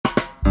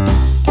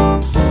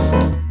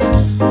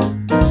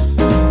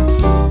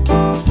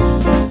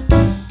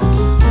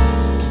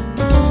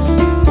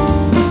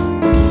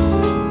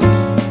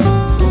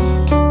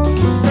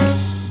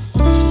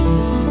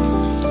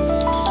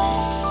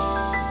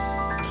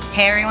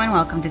Hey everyone,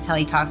 welcome to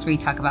Telli Talks, where we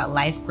talk about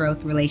life,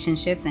 growth,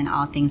 relationships, and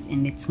all things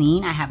in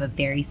between. I have a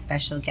very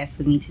special guest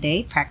with me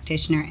today,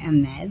 Practitioner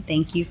Ahmed.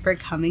 Thank you for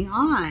coming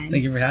on.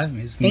 Thank you for having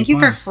me. Thank you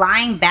for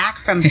flying back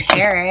from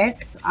Paris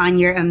on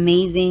your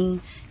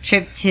amazing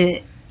trip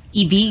to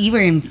Ibiza. You were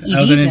in Ibiza. I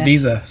was in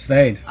Ibiza,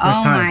 Spain.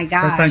 First time. My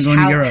gosh. First time going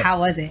to Europe. How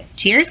was it?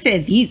 Cheers to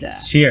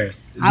Ibiza.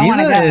 Cheers.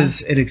 Ibiza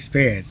is an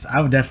experience.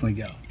 I would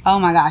definitely go. Oh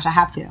my gosh, I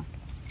have to.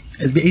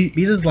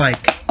 Ibiza's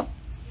like,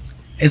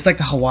 it's like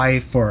the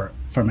Hawaii for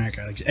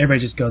America. Like everybody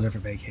just goes there for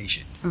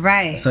vacation.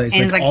 Right. So it's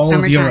like all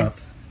of Europe.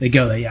 They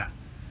go there, yeah.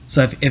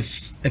 So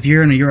if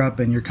you're in Europe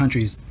and your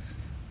country's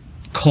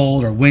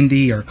cold or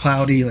windy or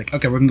cloudy, like,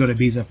 okay, we're going to go to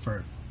Ibiza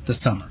for the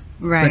summer.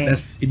 Right.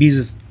 So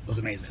Ibiza was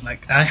amazing.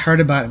 Like, I heard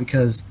about it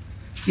because,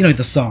 you know,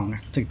 the song,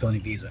 Take a Pill in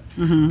Ibiza.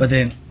 Mm-hmm. But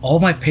then all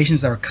my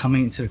patients that were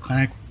coming to the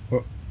clinic,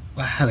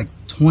 I had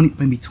like 20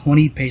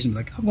 patients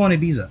like, I'm going to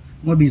Ibiza.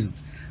 I'm going to Ibiza.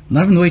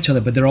 None of them know each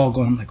other, but they're all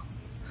going. I'm like,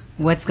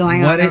 what's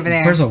going on over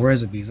there? First of all, where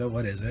is Ibiza?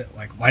 What is it?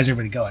 Like, why is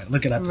everybody going?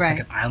 Look it up. It's right. like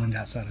an island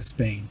outside of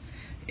Spain.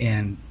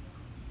 And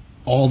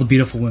all the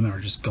beautiful women are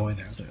just going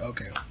there. I was like,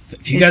 okay,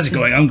 if you guys are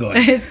going, I'm going.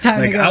 It's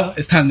time to go.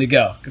 It's time to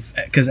go.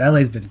 Because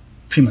LA's been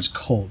pretty much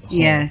cold.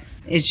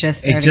 Yes, it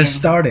just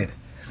started.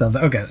 So,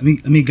 okay, let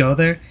me go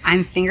there.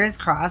 I'm fingers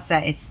crossed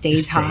that it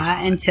stays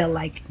hot until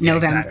like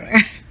November.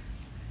 Exactly.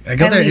 I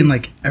go there and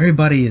like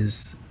everybody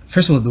is,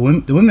 first of all, the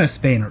women of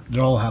Spain, they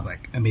all have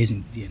like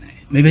amazing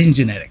DNA, amazing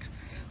genetics.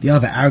 They all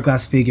have an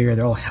hourglass figure.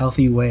 They're all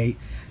healthy weight,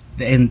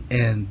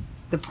 and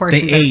the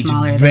portions they age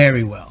smaller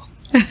very well.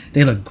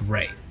 They look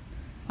great.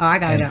 Oh, I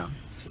gotta go.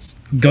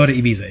 Go to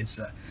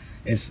Ibiza.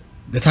 It's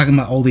they're talking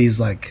about all these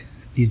like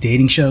these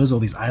dating shows, all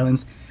these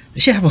islands.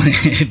 They should have one in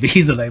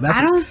Ibiza. Like that's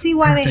I don't see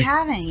why they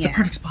haven't yet. It's a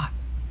perfect spot.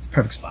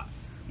 Perfect spot.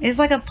 It's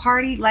like a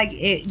party. Like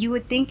you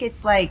would think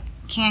it's like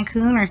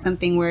Cancun or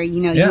something where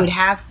you would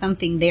have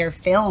something there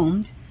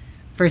filmed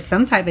for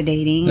some type of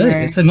dating. Really?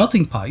 It's a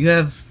melting pot. You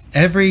have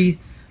every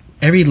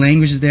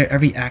language is there,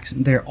 every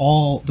accent. They're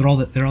all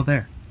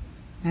there.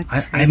 That's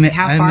crazy.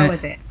 How far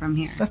was it from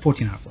here? About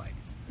 14-hour flight.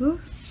 Ooh,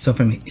 so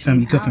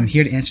you go from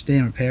here to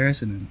Amsterdam or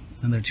Paris, and then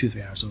another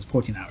 2-3 hours. So it was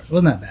 14 hours. It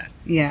wasn't that bad.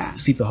 Yeah.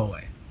 Sleep the whole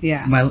way.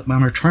 Yeah.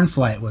 My return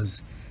flight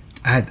was,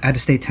 I had to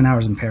stay 10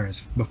 hours in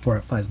Paris before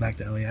it flies back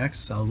to LAX.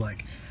 So I was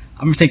like,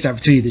 I'm gonna take this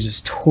opportunity to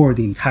just tour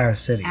the entire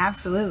city.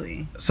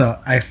 Absolutely. So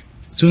as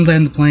soon as I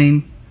land the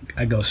plane,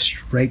 I go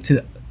straight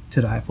to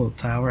the Eiffel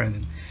Tower, and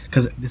then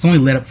because it's only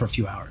lit up for a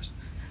few hours.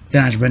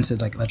 Then I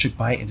rented like electric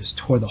bike and just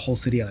toured the whole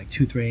city at like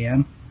 2-3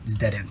 a.m. It's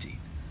dead empty.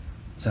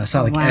 So I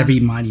saw like every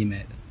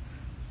monument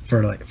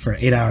for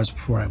 8 hours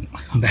before I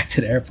went back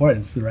to the airport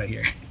and flew right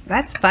here.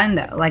 That's fun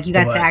though. Like you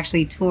got to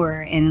actually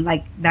tour, and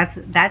like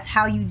that's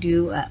how you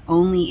do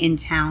only in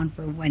town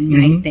for one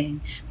night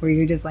thing, where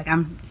you're just like,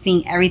 I'm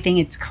seeing everything.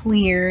 It's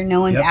clear, no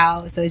one's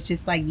out, so it's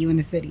just like you in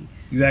the city.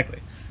 Exactly.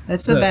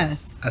 That's the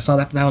best. I saw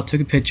that now,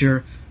 took a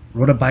picture,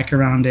 rode a bike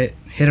around it,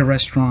 hit a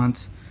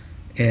restaurant,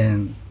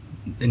 and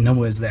no one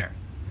was there.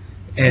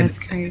 And that's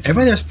crazy.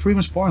 Everybody there's pretty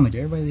much foreign. Like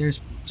everybody there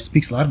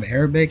speaks a lot of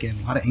Arabic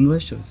and a lot of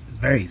English. So it's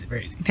very easy,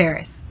 very easy.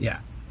 Paris. Yeah,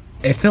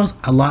 it feels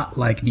a lot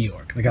like New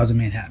York. Like I was in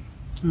Manhattan.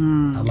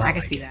 A lot. I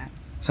can see that.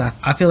 So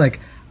I feel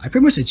like I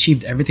pretty much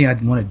achieved everything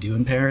I'd want to do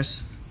in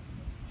Paris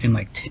in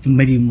like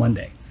maybe one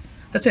day.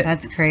 That's it.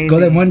 That's crazy.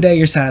 Go there one day,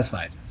 you're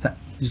satisfied.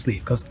 Just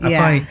leave. Because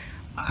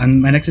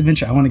on my next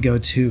adventure, I want to go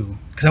to,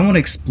 because I want to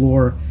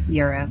explore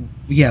Europe.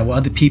 Yeah, what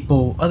other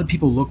people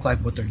look like,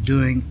 what they're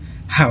doing,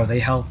 how are they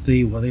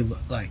healthy, what they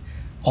look like,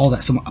 all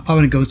that. So I probably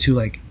want to go to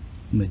like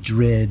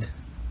Madrid,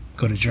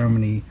 go to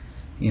Germany,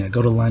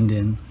 go to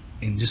London,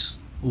 and just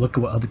look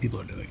at what other people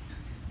are doing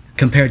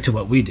compared to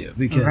what we do.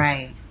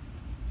 Because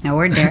now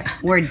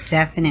we're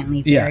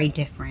definitely very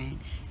different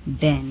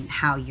than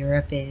how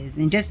Europe is,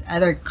 and just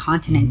other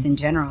continents in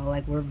general.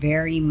 Like we're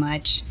very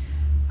much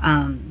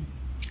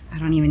I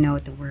don't even know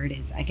what the word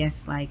is. I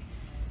guess like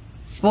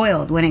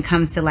spoiled when it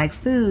comes to like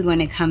food,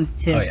 when it comes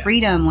to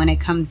freedom, when it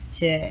comes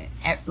to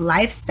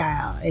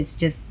lifestyle. It's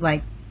just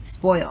like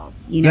spoiled,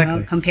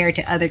 compared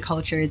to other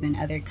cultures and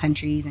other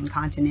countries and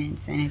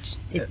continents, and it's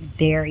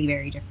very,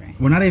 very different.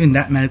 We're not even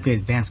that medically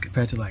advanced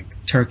compared to like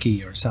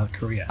Turkey or South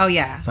Korea. Oh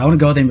yeah. So I want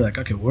to go there and be like,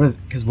 okay,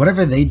 because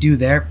whatever they do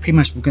there, pretty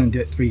much we're going to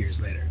do it 3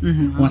 years later.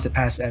 Once it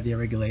passes FDA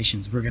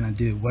regulations, we're going to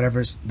do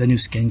whatever's the new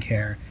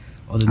skincare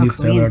or the new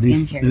filler,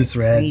 new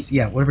threads,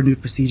 whatever new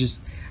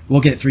procedures. We'll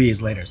get it 3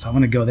 years later. So I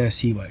want to go there and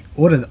see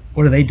what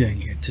are they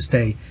doing here to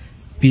stay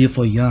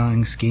beautiful,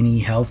 young, skinny,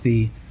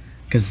 healthy.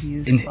 Because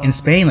in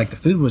Spain, like the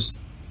food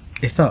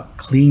it felt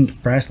clean,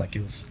 fresh, like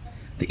it was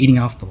the eating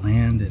off the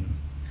land.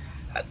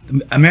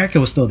 And America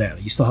was still there.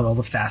 You still had all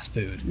the fast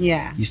food.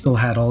 Yeah. You still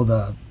had all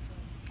the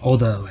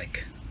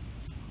like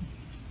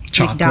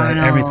chocolate,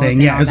 McDonald's,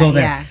 everything. Yeah, it was all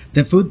there. Yeah.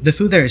 The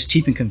food there is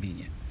cheap and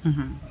convenient.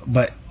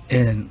 But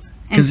and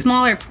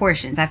smaller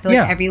portions. I feel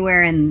like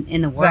everywhere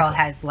in the world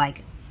has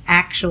like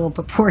actual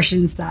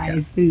proportion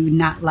size food,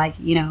 not like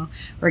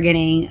we're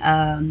getting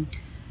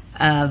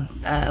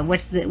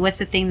what's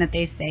the thing that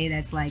they say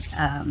that's like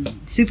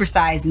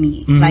supersize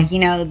me, like, you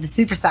know, the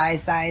supersize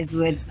size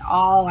with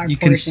all our you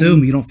portions.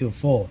 Consume, you don't feel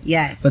full.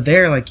 Yes. But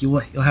there, like, you'll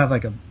have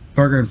like a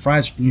burger and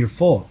fries and you're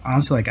full.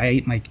 Honestly, like I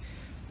ate like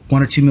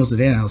 1 or 2 meals a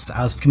day and I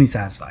was becoming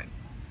satisfied.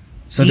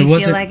 So do you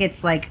feel like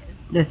it's like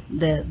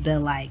the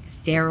like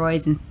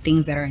steroids and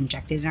things that are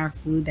injected in our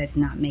food that's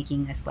not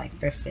making us like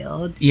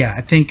fulfilled? Yeah,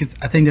 I think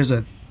there's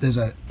a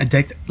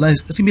addict.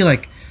 It's gonna be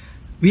like,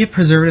 we have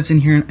preservatives in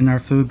here in our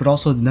food, but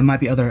also there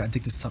might be other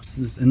addictive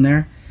substances in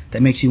there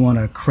that makes you want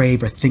to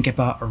crave or think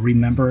about or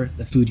remember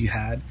the food you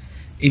had,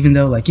 even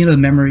though, like, you know, the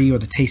memory or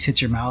the taste hits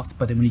your mouth,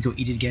 but then when you go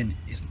eat it again,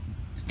 it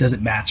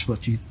doesn't match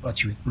what you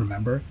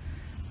remember.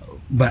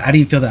 But I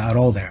didn't feel that at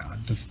all there.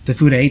 The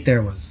food I ate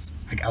there was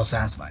like, I was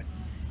satisfied.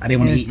 I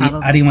didn't want to eat.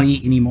 I didn't want to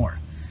eat anymore.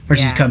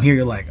 Versus you come here,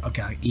 you're like,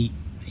 okay, I eat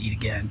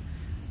again,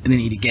 and then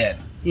eat again.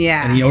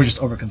 Yeah. And you're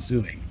just over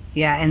consuming.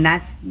 Yeah, and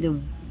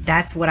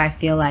that's what I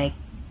feel like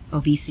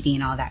obesity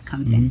and all that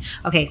comes in.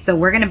 Okay, so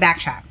we're gonna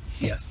backtrack.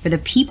 Yes. For the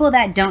people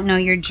that don't know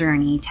your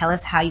journey, tell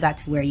us how you got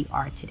to where you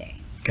are today.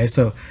 Okay,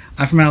 so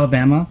I'm from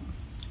Alabama,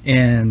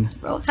 and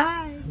Roll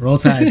Tide. Roll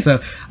Tide. So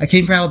I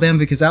came from Alabama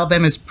because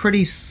Alabama is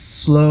pretty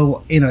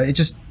slow. You know, it's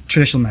just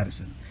traditional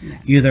medicine. Yeah.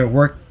 You either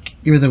work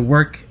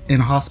in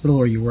a hospital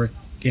or you work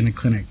in a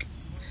clinic,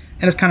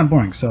 and it's kind of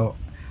boring. So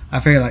I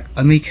figured, like,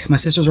 my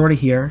sister's already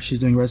here. She's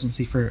doing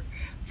residency for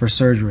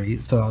surgery.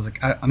 So I was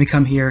like, let me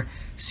come here,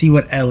 see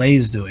what LA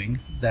is doing.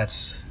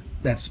 That's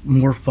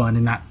more fun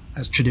and not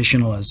as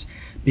traditional as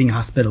being a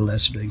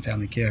hospitalist or doing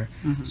family care.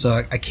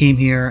 So I came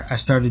here. At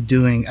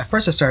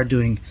first I started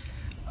doing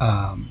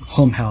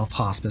home health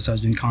hospice. I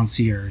was doing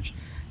concierge,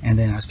 and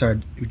then I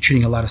started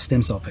treating a lot of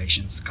stem cell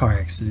patients, car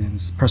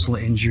accidents, personal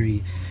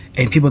injury,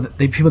 and people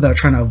that are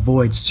trying to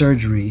avoid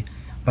surgery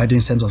by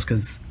doing stem cells,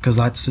 because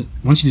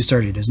once you do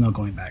surgery, there's no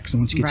going back. So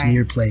once you get to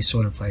your place,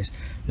 shoulder place,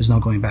 there's no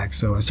going back.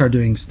 So I started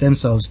doing stem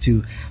cells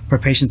for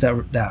patients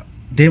that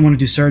didn't want to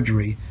do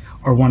surgery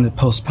or wanted to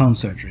postpone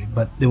surgery,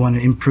 but they want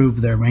to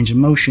improve their range of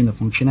motion, the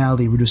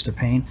functionality, reduce their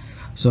pain.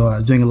 So I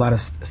was doing a lot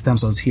of stem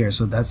cells here.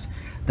 So that's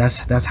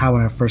how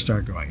when I first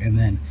started growing, and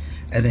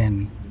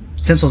then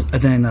stem cells,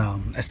 and then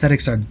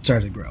aesthetics started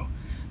to grow,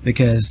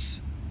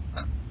 because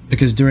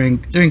during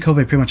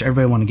COVID, pretty much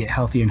everybody wanted to get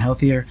healthier and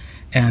healthier,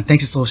 and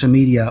thanks to social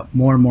media,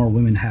 more and more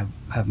women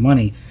have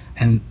money,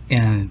 and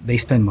they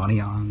spend money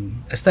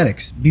on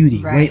aesthetics,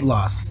 beauty, weight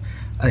loss,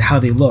 how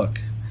they look.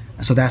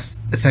 So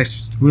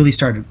aesthetics really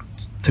started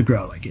to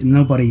grow. Like,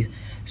 nobody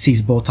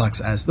sees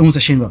Botox as, no one's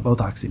ashamed about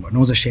Botox anymore. No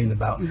one's ashamed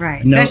about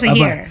especially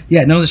here.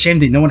 Yeah, no one's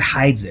ashamed. No one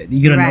hides it.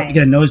 You get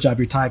a nose job,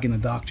 you're tagging the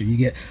doctor. You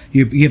get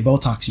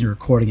Botox and you're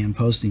recording it and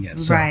posting it.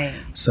 So,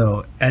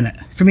 So, and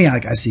for me,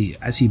 like, I see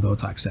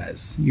Botox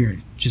as you're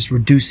just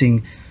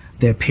reducing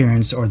the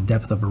appearance or the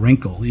depth of a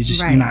wrinkle.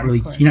 You're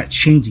not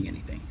changing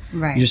anything.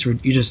 Right.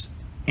 You're just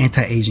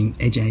anti-aging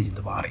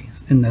the body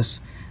in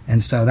this.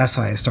 And so that's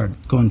how I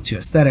started going to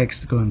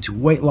aesthetics, going to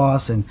weight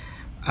loss, and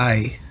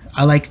I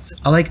like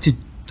to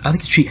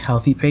treat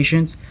healthy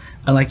patients.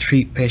 I like to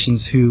treat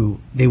patients who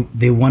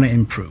they want to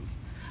improve,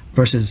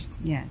 versus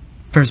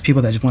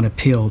people that just want a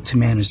pill to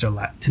manage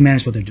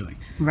what they're doing.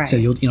 Right. So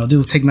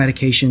they'll take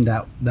medication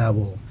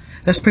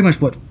that's pretty much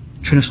what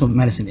traditional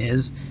medicine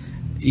is.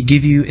 It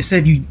give you, instead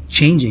of you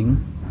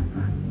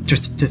changing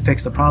just to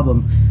fix the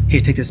problem,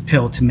 here, take this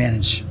pill to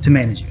manage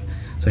you.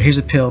 So here's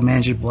a pill,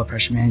 manage your blood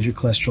pressure, manage your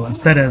cholesterol,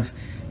 instead of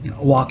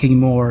walking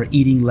more,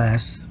 eating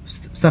less,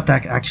 stuff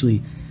that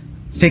actually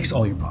fix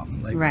all your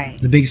problems.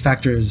 Like, the biggest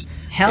factor is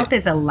health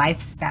is a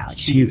lifestyle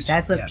change.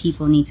 That's what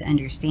people need to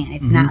understand.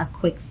 It's not a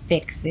quick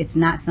fix. It's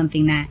not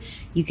something that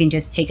you can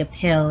just take a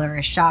pill or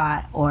a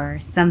shot, or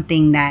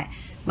something that,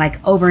 like,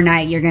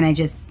 overnight you're gonna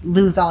just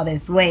lose all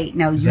this weight.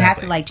 No, you have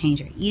to, like, change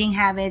your eating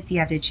habits. You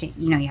have to change.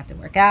 You have to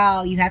work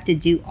out. You have to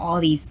do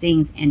all these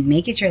things and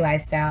make it your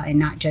lifestyle, and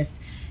not just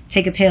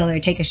take a pill or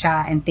take a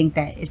shot and think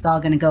that it's all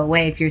going to go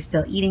away if you're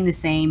still eating the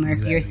same, or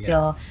if you're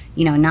still,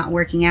 not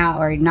working out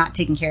or not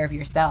taking care of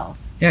yourself.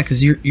 Yeah,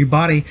 because your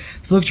body,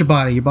 if you look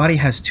at your body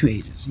has 2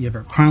 ages. You have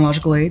a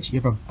chronological age, you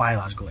have a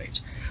biological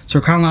age.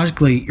 So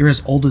chronologically, you're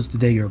as old as the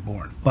day you were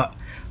born. But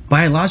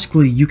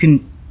biologically, you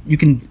can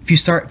if you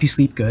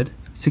sleep good,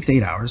 6 to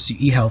 8 hours, you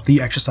eat healthy,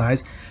 you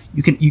exercise,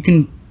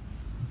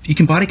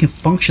 body can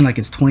function like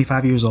it's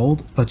 25 years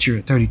old, but you're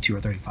 32 or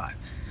 35.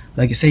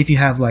 Like, say if you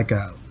have like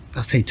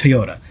let's say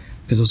Toyota,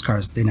 because those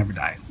cars, they never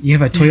die. You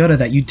have a Toyota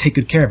that you take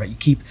good care of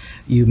it.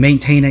 You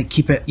maintain it,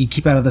 you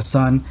keep out of the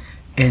sun,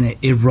 and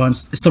it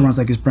still runs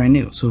like it's brand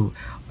new. So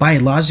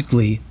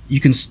biologically,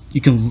 you can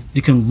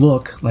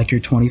look like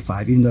you're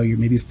 25, even though you're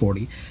maybe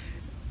 40,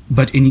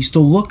 and you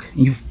still look,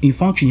 you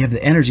function, you have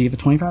the energy of a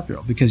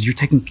 25-year-old because you're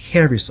taking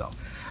care of yourself.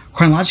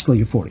 Chronologically,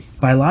 you're 40.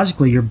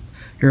 Biologically,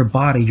 your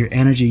body, your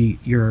energy,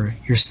 your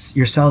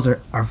cells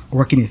are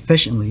working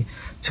efficiently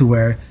to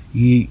where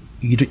your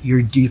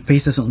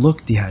face doesn't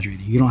look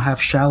dehydrated. You don't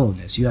have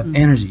shallowness. You have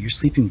energy. You're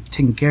sleeping,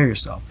 taking care of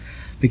yourself.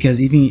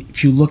 Because even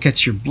if you look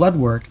at your blood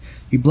work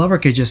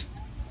is just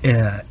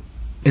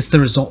it's the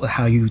result of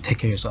how you take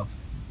care of yourself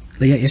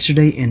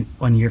yesterday and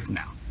 1 year from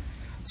now.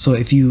 So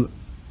if your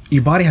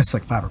body has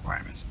like 5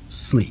 requirements: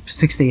 sleep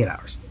 6 to 8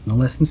 hours, no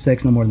less than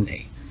 6, no more than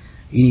 8.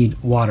 You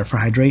need water for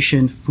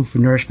hydration, food for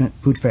nourishment,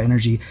 food for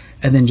energy,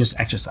 and then just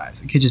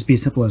exercise. It could just be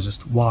as simple as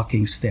just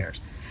walking stairs.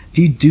 If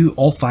you do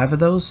all 5 of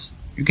those,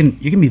 you can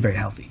be very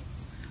healthy.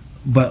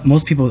 But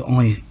most people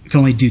can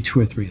only do 2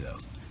 or 3 of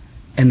those,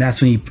 and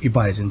that's when your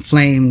body's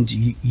inflamed.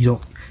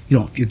 You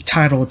don't feel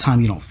tired all the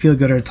time. You don't feel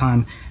good all the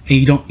time, and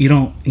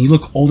you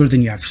look older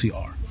than you actually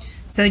are.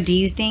 So, do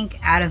you think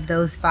out of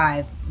those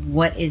 5,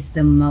 what is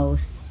the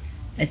most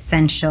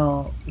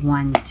essential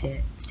one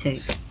to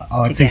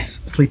I'd say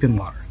sleep and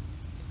water.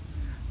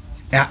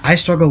 I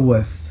struggle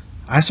with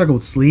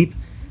sleep,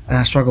 and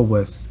I struggle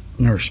with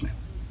nourishment.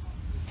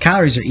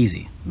 Calories are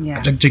easy. Yeah.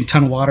 I drink a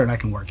ton of water and I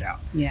can work out.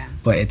 Yeah.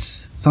 But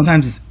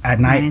sometimes it's at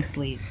night.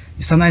 Sleep.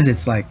 Sometimes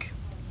it's like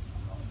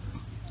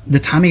the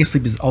timing of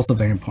sleep is also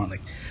very important.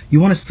 Like, you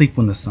want to sleep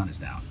when the sun is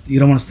down. You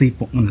don't want to sleep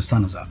when the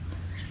sun is up.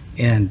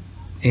 And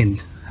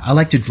I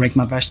like to drink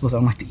my vegetables. I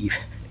don't like to eat.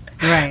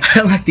 Right. I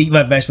don't like to eat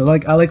my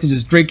vegetables. I like to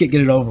just drink it, get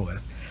it over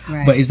with.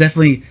 Right. But it's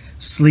definitely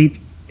sleep.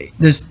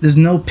 There's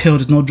no pill,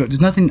 there's no drug, there's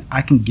nothing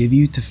I can give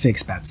you to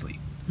fix bad sleep.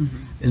 Mm-hmm.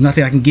 There's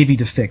nothing I can give you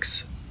to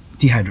fix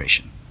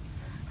dehydration.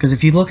 Because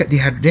if you look at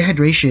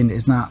dehydration,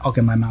 is not, okay,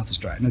 my mouth is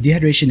dry. No,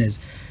 dehydration is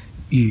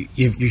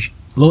you're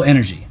low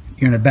energy.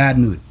 You're in a bad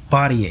mood.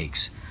 Body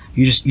aches.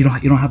 You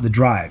don't have the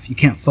drive. You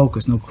can't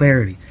focus. No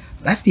clarity.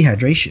 That's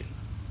dehydration.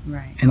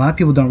 Right. And a lot of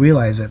people don't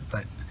realize it,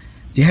 but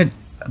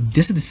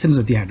this is the symptoms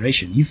of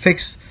dehydration.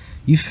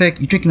 You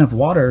drink enough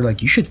water,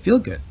 like, you should feel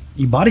good.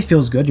 Your body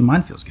feels good. Your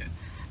mind feels good.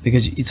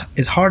 Because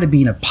it's hard to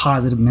be in a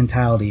positive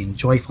mentality and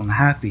joyful and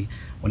happy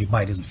when your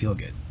body doesn't feel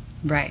good.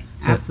 Right.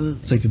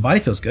 Absolutely. So if your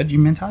body feels good,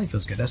 your mentality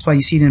feels good. That's why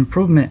you see an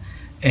improvement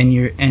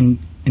in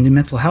the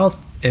mental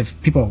health.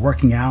 If people are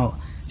working out,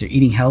 they're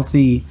eating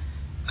healthy.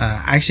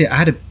 Actually,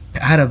 I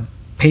had a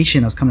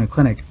patient that was coming to the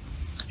clinic,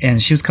 and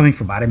she was coming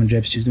for vitamin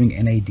drips. She was doing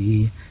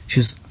NAD. She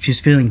was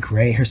feeling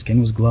great. Her skin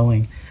was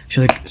glowing.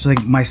 She's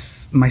like my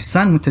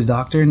son went to the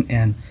doctor,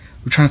 and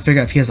we're trying to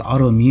figure out if he has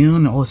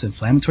autoimmune. All his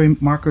inflammatory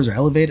markers are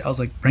elevated. I was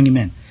like, bring him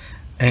in.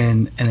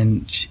 And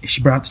then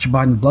she brought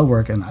the blood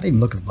work, and I didn't even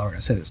look at the blood work. I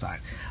set it aside.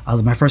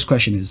 My first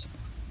question is,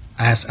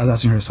 I was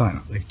asking her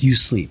son, like, do you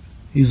sleep?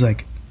 He's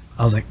like,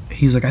 I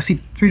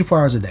sleep 3 to 4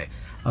 hours a day.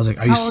 I was like,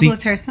 are you sleep? How old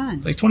was her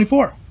son? Like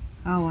 24.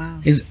 Oh, wow.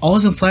 All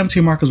his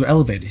inflammatory markers were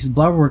elevated. His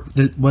blood work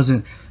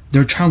wasn't.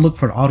 They're trying to look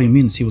for an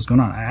autoimmune to see what's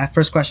going on.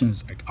 First question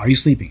is, like, are you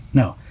sleeping?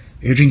 No.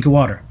 You're drinking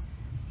water,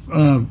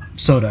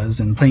 sodas,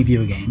 and playing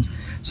video games.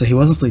 So he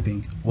wasn't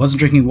sleeping, wasn't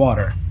drinking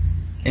water,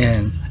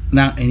 and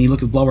you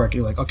look at the blood work.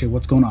 You're like, okay,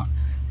 what's going on?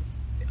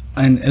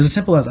 And it was as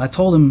simple as I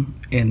told him,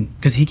 and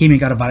because he came and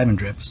got a vitamin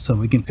drip, so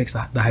we can fix the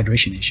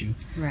hydration issue.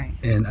 Right.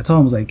 And I told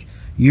him, I was like,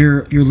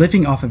 you're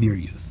living off of your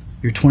youth.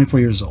 You're 24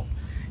 years old.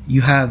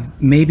 You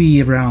have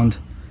maybe around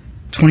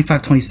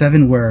 25,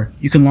 27 where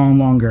you can no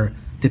longer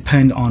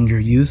depend on your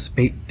youth,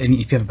 and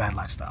if you have a bad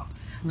lifestyle.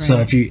 Right. So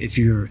if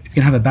you're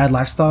gonna have a bad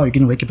lifestyle, you're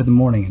gonna wake up in the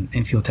morning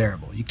and feel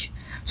terrible.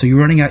 So you're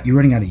running out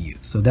of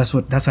youth. So that's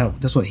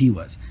what he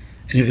was,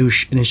 and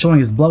it's showing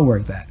his blood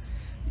work that,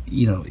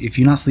 if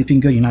you're not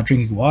sleeping good, you're not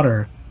drinking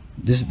water,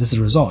 this is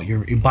the result.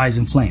 Your body's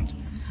inflamed.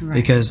 Right.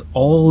 Because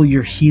all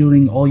your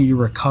healing, all your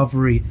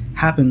recovery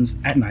happens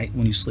at night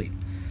when you sleep.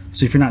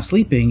 So if you're not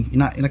sleeping, you're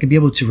not gonna be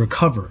able to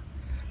recover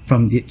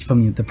from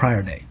the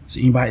prior day. So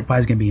your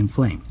body's gonna be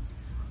inflamed.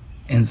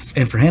 And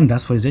for him,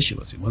 that's what his issue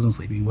was. He wasn't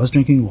sleeping. He was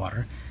drinking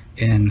water.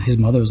 And his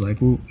mother was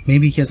like, well,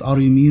 maybe he has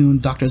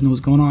autoimmune. Doctors know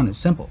what's going on. It's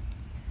simple.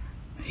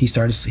 He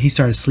started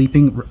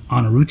sleeping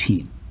on a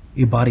routine.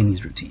 Your body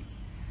needs routine.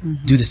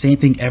 Mm-hmm. Do the same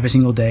thing every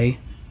single day,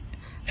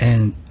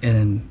 and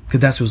because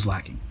that's what was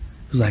lacking.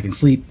 He was lacking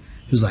sleep.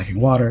 He was lacking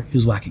water. He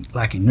was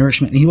lacking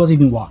nourishment, and he wasn't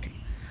even walking.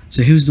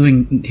 So he was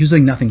doing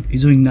nothing. He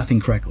was doing nothing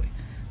correctly.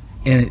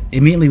 And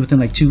immediately within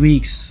like 2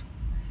 weeks,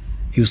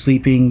 he was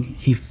sleeping.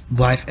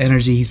 Life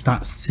energy. He's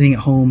not sitting at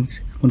home.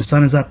 When the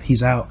sun is up,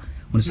 he's out.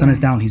 When the sun is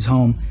down, he's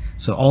home.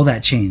 So all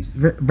that changed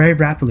very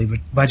rapidly, but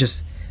by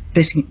just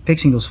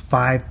fixing those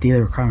 5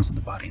 daily requirements that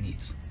the body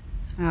needs.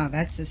 Oh,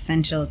 that's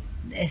essential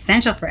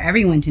for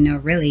everyone to know,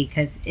 really,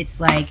 because it's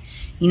like,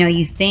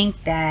 you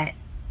think that,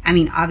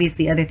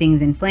 obviously other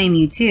things inflame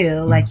you too,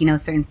 mm-hmm. like,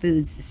 certain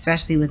foods,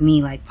 especially with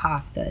me, like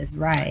pastas,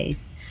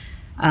 rice,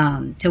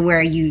 to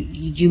where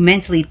you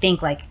mentally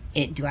think like,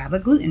 do I have a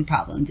gluten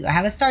problem? Do I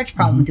have a starch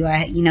problem?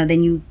 Mm-hmm. Do I,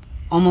 then you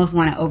almost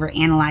want to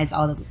overanalyze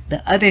all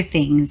the other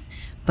things,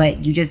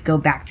 but you just go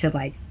back to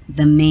like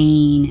the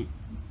main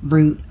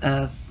root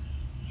of,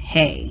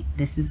 hey,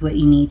 this is what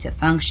you need to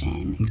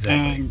function. Exactly.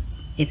 And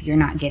if you're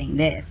not getting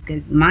this,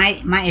 because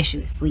my issue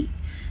is sleep.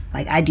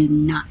 Like, I do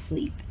not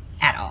sleep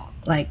at all.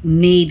 Like,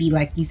 maybe,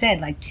 like you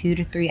said, like 2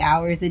 to 3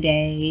 hours a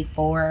day,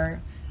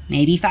 4,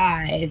 maybe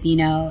 5,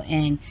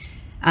 and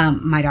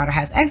my daughter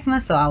has eczema,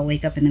 so I'll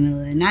wake up in the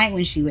middle of the night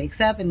when she wakes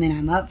up, and then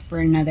I'm up for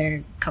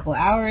another couple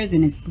hours,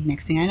 and it's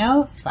next thing I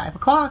know, it's 5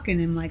 o'clock, and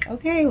I'm like,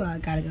 okay, well, I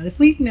gotta go to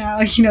sleep now.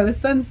 The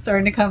sun's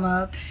starting to come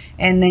up,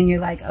 and then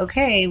you're like,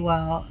 okay,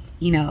 well,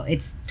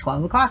 it's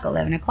 12 o'clock,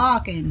 11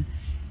 o'clock, and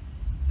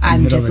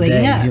I'm just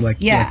waking up. You're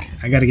like,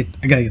 I gotta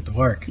get to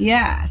work.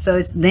 Yeah.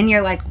 So then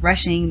you're like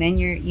rushing, then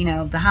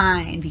you're,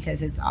 behind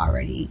because it's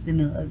already the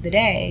middle of the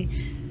day,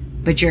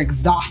 but you're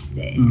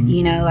exhausted,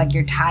 like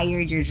you're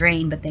tired, you're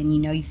drained, but then,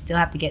 you still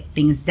have to get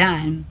things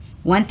done.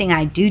 One thing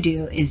I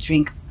do is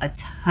drink a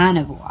ton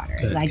of water.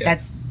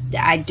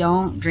 I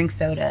don't drink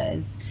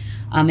sodas.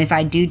 If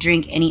I do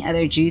drink any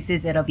other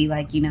juices, it'll be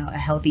like, a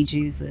healthy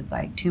juice with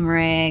like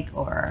turmeric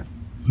or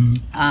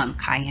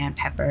cayenne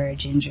pepper,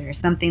 ginger,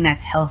 something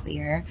that's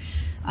healthier,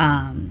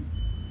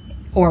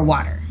 or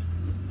water.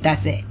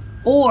 That's it.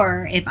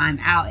 Or if I'm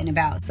out and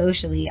about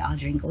socially, I'll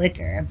drink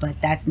liquor,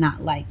 but that's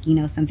not like,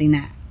 something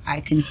that I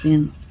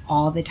consume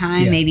all the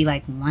time. Maybe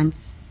like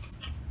once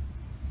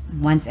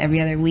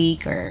every other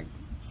week or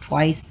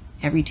twice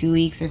every 2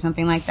 weeks or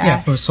something like that. Yeah,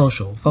 for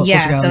social. For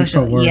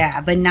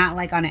but not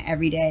like on an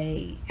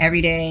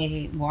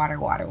everyday water.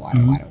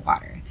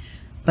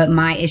 But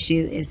my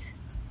issue is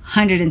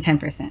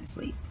 110%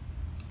 sleep,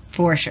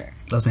 for sure.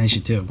 That's my issue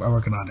too. I'm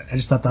working on it. I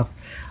just slept off.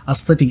 I was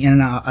sleeping in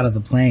and out of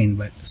the plane,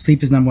 but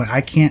sleep is number one.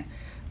 I can't.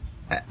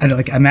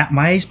 I'm at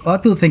my age. A lot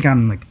of people think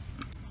I'm like.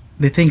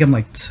 They think I'm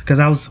like,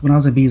 because when I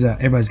was in Ibiza,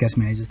 everybody's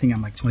guessing my age. They think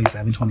I'm like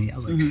 27, 28. I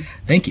was like,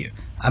 thank you.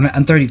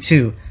 I'm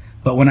 32,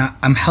 but when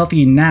I'm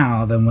healthier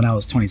now than when I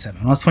was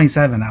 27. When I was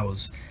 27, I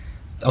was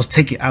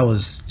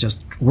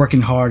just working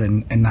hard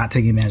and not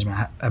taking advantage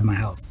of my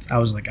health. I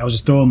was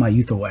just throwing my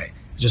youth away,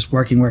 just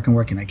working. I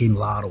gained a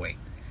lot of weight.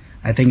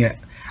 I think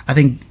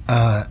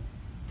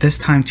this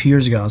time 2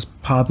 years ago, I was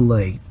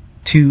probably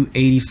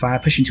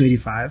 285, pushing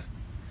 285.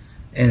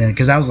 And then,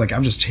 because I was like,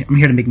 I'm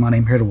here to make money.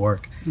 I'm here to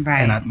work.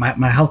 Right. And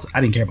my health,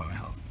 I didn't care about my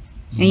health.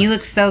 And you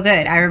look so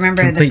good. I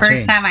remember the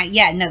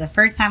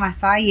first time I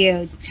saw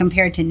you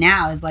compared to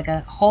now is like a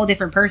whole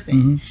different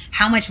person.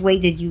 How much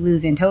weight did you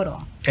lose in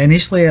total?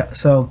 Initially,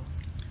 so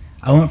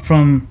I went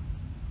from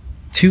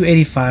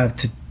 285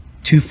 to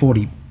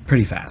 240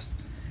 pretty fast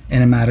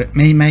in a matter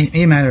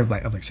of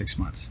like 6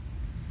 months.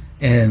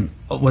 And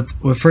what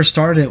first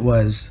started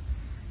was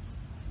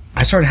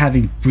I started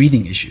having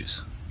breathing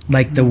issues.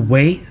 Like the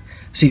weight.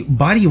 See,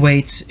 body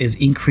weight is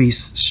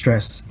increased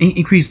stress,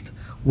 increased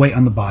weight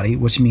on the body,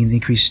 which means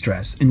increased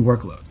stress and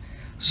workload.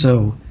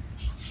 So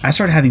I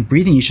started having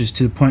breathing issues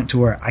to the point to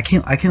where I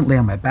can't lay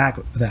on my back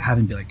without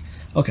having to be like,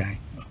 okay,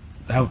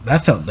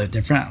 that felt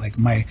different. Like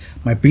my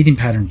breathing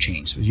pattern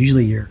changed.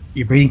 Usually your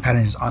breathing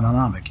pattern is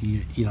autonomic.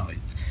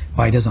 It's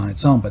body does it on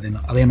its own. But then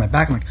I lay on my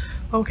back. I'm like,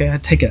 okay, I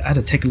had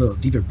to take a little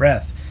deeper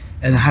breath,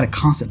 and I had a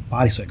constant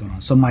body sweat going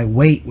on. So my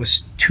weight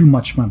was too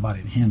much for my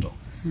body to handle.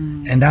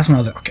 And that's when I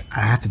was like, okay, I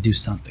have to do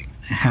something.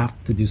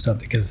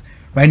 Because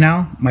right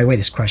now my weight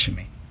is crushing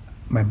me.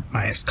 My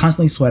it's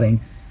constantly sweating,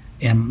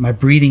 and my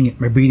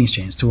breathing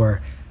changed to where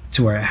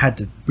I had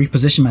to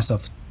reposition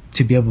myself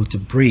to be able to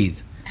breathe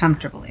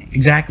comfortably.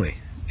 Exactly.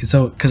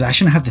 So because I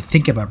shouldn't have to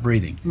think about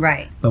breathing.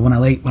 Right. But when I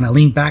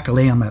lean back or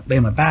lay on my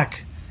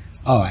back,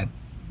 I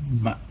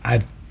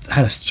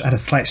had a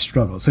slight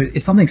struggle. So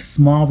it's something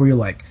small where you're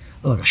like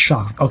a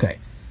shock. Okay,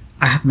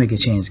 I have to make a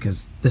change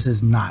because this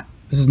is not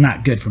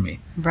good for me.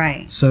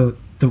 Right. So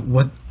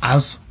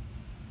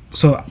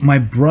my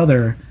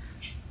brother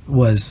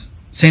was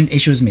same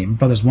age as me. My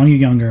brother's 1 year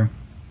younger,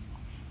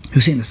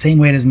 who's sitting the same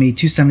weight as me,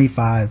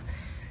 275,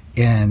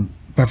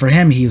 but for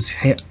him he was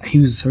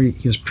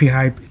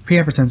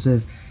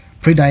pre-hypertensive,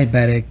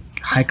 pre-diabetic,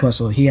 high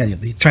cholesterol. He had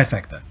the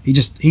trifecta.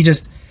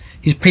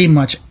 He's pretty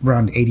much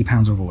around 80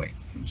 pounds overweight,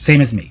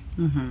 same as me.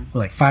 We're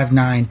like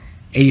 5'9",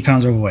 80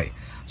 pounds overweight.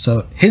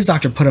 So his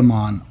doctor put him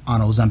on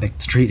Ozempic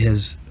to treat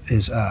his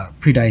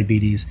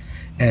pre-diabetes,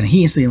 and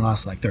he instantly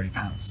lost like 30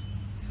 pounds.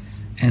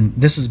 And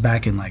this was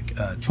back in like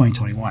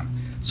 2021.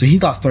 So he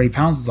lost 30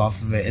 pounds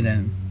off of it,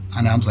 and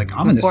I was like,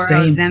 I'm in the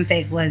same. Before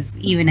Ozempic was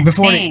even a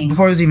thing.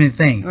 Before it was even a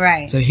thing.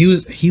 Right. So he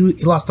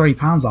lost 30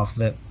 pounds off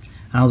of it,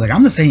 and I was like,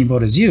 I'm the same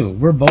boat as you.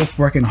 We're both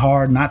working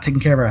hard, not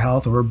taking care of our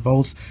health, and we're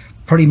both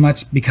pretty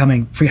much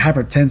becoming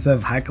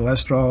pre-hypertensive, high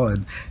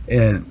cholesterol,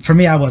 and for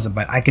me, I wasn't,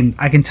 but I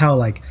can tell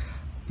like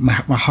my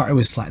heart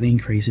was slightly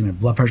increasing, my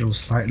blood pressure was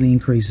slightly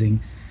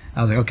increasing.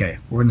 I was like, okay,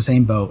 we're in the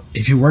same boat.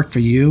 If it worked for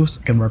you, it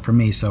can work for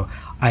me. So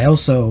I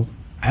also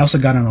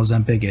got on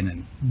Ozempic,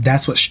 and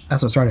that's what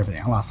started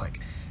everything. I lost like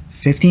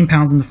 15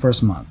 pounds in the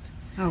first month.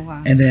 Oh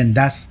wow! And then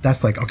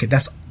that's like, okay,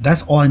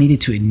 that's all I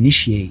needed to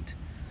initiate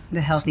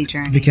the healthy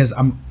journey. Because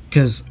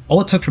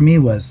all it took for me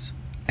was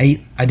I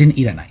didn't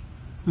eat at night.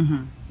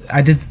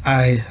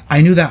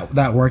 I knew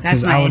that worked.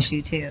 That's my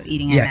issue too.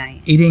 Eating at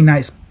night. Eating at night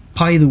is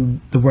probably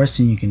the worst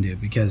thing you can do,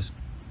 because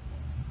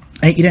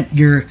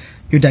your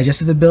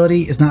digestive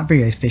ability is not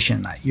very efficient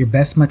at night. Your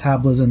best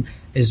metabolism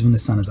is when the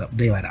sun is up,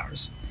 daylight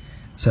hours.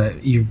 So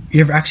you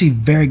have actually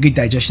very good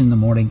digestion in the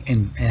morning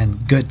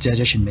and good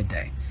digestion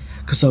midday.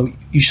 So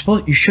you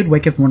should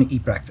wake up in the morning,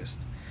 eat breakfast,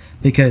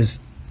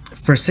 because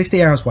for 6 to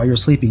 8 hours while you're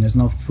sleeping, there's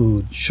no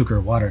food, sugar,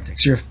 water intake.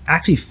 So you're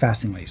actually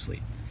fasting while you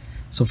sleep.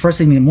 So first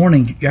thing in the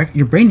morning,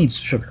 your brain needs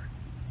sugar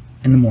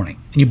in the morning,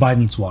 and your body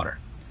needs water.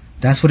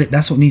 That's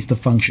what needs to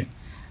function.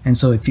 And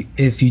so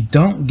if you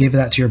don't give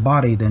that to your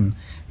body, then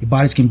your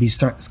body's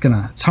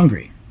gonna it's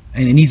hungry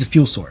and it needs a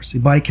fuel source.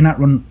 Your body cannot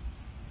run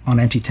on an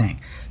empty tank.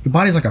 Your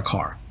body's like a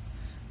car,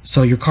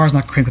 so your car's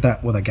not cranked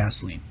with a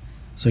gasoline.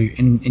 So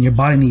and your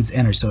body needs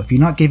energy. So if you're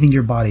not giving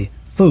your body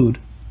food,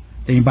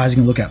 then your body's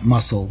gonna look at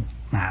muscle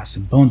mass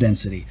and bone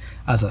density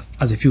as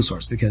a fuel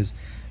source, because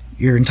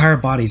your entire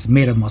body is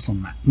made of muscle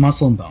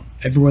and bone.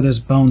 Everywhere there's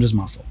bone, there's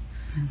muscle.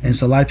 Mm-hmm. And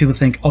so a lot of people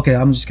think, okay,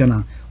 I'm just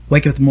gonna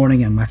wake up in the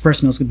morning and my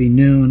first meal's gonna be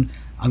noon.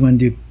 I'm gonna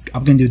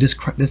do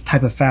this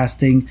type of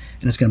fasting,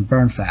 and it's gonna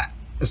burn fat.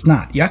 It's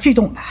not. You actually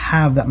don't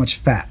have that much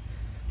fat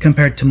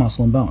compared to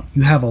muscle and bone.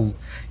 You have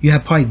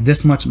probably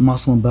this much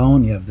muscle and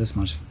bone. You have this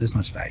much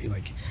fat.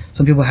 Like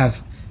some people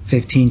have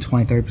 15,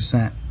 20,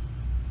 30%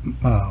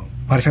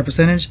 body fat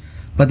percentage,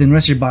 but then the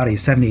rest of your body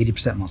is 70,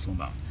 80% muscle and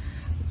bone.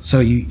 So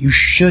you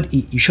should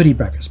eat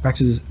breakfast.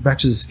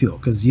 Breakfast is fuel,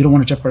 because you don't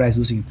want to jeopardize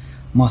losing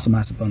muscle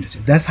mass and bone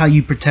density. That's how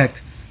you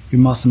protect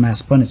your muscle mass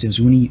and bone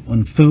density.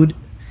 When food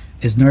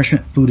is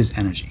nourishment, food is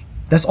energy.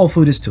 That's all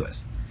food is to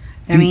us.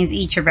 That means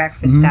eat your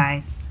breakfast,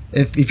 guys.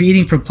 If you're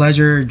eating for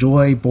pleasure,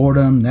 joy,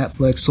 boredom,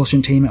 Netflix, social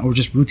entertainment, or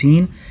just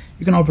routine,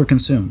 you're gonna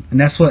overconsume. And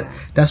that's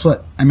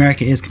what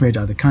America is compared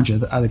to other countries.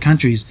 The other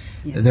countries,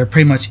 they're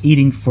pretty much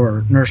eating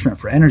for nourishment,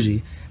 for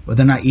energy, but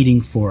they're not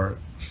eating for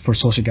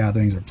social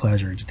gatherings or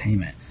pleasure,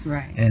 entertainment.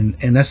 Right. And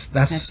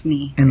that's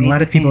me. And a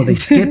lot of people, they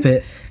skip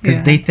it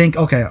because they think,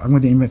 okay, I'm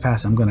going to intermittent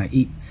fast. I'm going to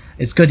eat.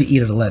 It's good to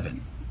eat at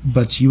 11,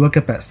 but you wake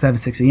up at 7,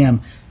 6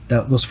 a.m.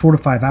 Those 4 to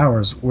 5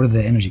 hours, where did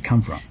the energy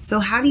come from? So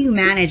how do you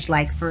manage,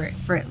 like for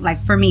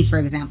me, for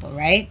example,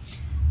 right?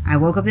 I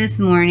woke up this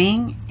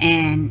morning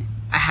and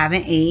I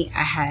haven't ate.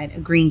 I had a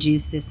green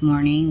juice this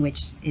morning,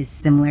 which is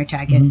similar to,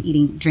 I guess,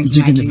 drinking my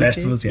the juices.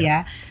 vegetables,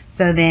 yeah.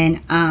 So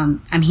then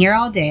I'm here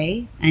all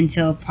day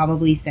until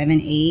probably 7,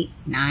 8,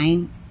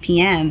 9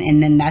 p.m.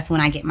 And then that's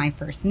when I get my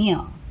first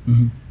meal,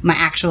 my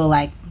actual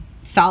like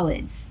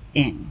solids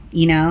in,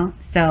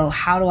 So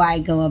how do I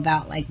go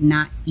about like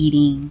not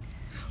eating?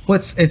 Well,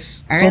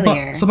 it's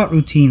earlier. It's about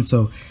routine.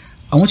 So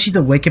I want you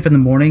to wake up in the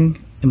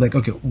morning and be like,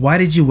 okay, why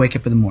did you wake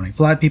up in the morning?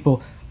 For a lot of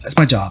people, it's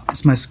my job,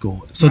 it's my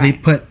school. So they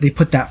put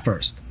that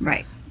first.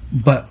 Right.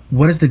 But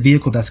what is the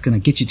vehicle that's going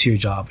to get you to your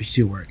job,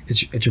 to your work?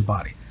 It's your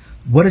body.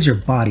 What does your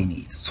body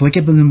need? So wake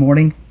up in the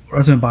morning. What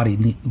does my body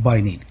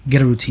need?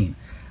 Get a routine.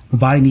 My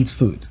body needs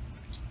food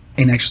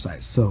and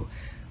exercise. So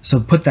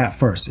put that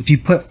first. If you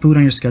put food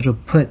on your schedule,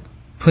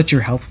 put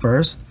your health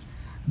first,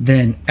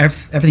 then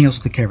everything else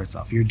will take care of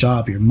itself. Your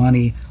job, your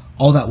money,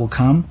 all that will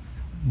come.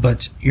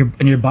 But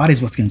your body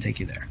is what's going to take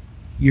you there.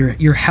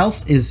 Your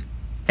health is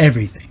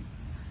everything.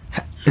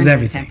 Is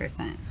everything.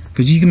 10%.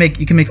 Because you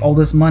can make all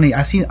this money.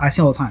 I see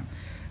all the time.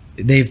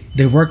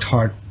 They worked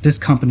hard. This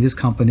company,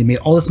 they made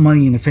all this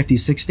money in the 50s,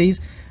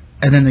 60s,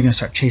 and then they're gonna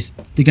start chasing.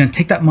 They're gonna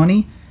take that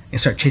money and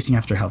start chasing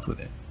after health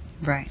with it.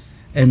 Right.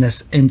 And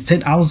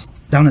I was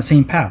down the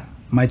same path.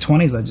 My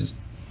 20s, I just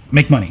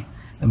make money,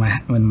 and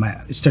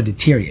it started to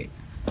deteriorate.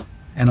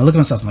 And I look at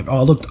myself, I'm like,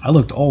 oh, I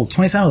looked old.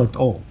 27, I looked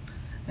old.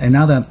 And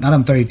now that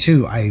I'm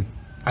 32,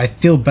 I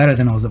feel better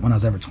than I was when I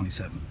was ever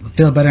 27. I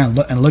feel better and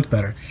I look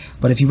better.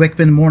 But if you wake up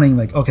in the morning,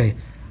 like, okay,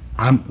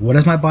 what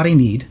does my body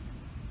need?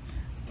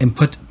 And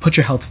put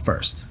your health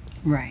first.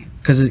 Right.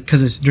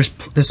 Because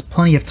there's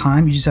plenty of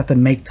time. You just have to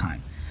make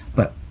time.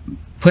 But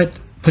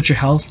put your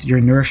health, your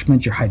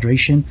nourishment, your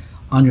hydration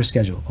on your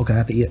schedule. Okay, I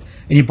have to eat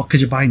it.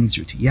 Because your body needs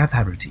routine. You have to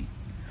have routine.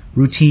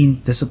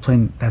 Routine,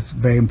 discipline, that's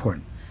very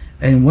important.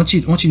 And once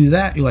you do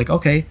that, you're like,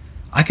 okay,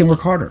 I can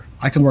work harder.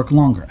 I can work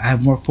longer. I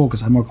have more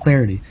focus. I have more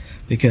clarity,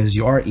 because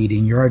you are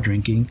eating, you are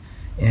drinking,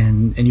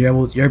 and you're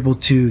able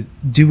to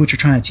do what you're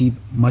trying to achieve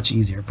much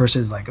easier.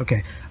 Versus like,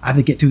 okay, I have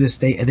to get through this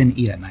day and then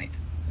eat at night.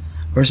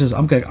 Versus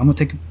I'm gonna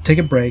take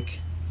a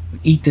break,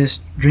 eat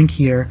this, drink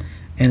here,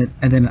 and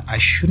then I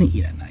shouldn't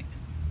eat at night.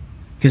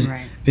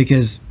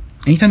 Because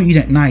anytime you eat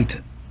at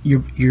night,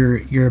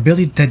 your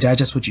ability to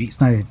digest what you eat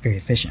is not very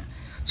efficient.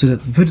 So the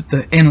food,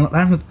 and a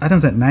lot of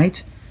times at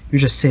night, you're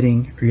just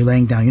sitting or you're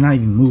laying down. You're not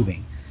even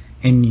moving,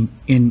 and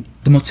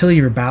the motility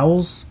of your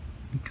bowels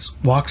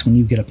walks when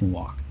you get up and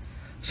walk.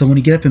 So when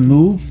you get up and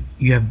move,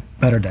 you have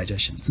better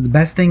digestion. So the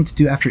best thing to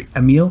do after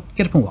a meal,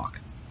 get up and walk.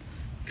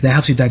 That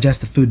helps you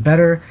digest the food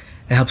better.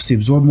 It helps you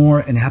absorb more,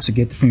 and it helps you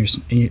get from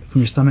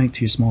your stomach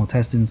to your small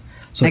intestines.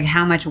 So, like,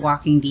 how much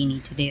walking do you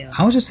need to do?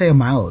 I would just say a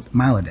mile a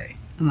day.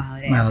 A mile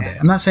a day. Mile a day.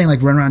 I'm not saying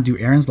like run around and do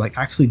errands. Like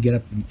actually get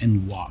up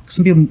and walk.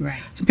 Some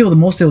people, the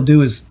most they'll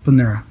do is from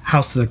their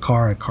house to their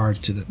car, a car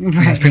to the.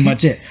 Right. That's pretty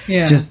much it.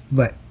 Yeah.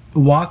 But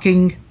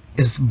walking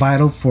is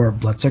vital for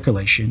blood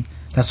circulation.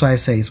 That's why I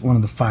say it's one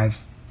of the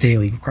 5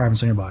 daily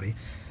requirements on your body.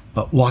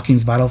 But walking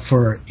is vital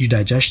for your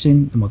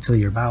digestion, the motility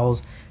of your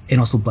bowels, and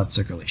also blood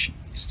circulation.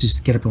 It's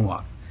just get up and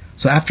walk.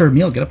 So after a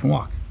meal, get up and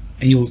walk,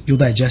 and you'll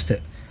digest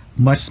it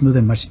much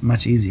smoother,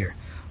 much easier.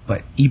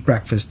 But eat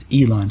breakfast,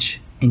 eat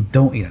lunch, and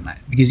don't eat at night,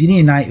 because eating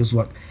at night is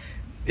what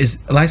is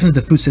a lot of times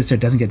the food sits there,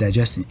 doesn't get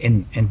digested,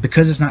 and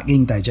because it's not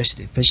getting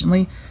digested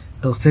efficiently,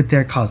 it'll sit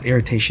there, cause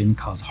irritation,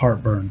 cause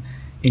heartburn,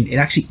 and it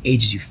actually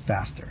ages you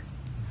faster.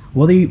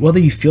 whether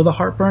you feel the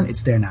heartburn,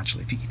 it's there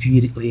naturally. If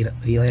you eat late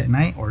at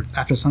night or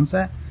after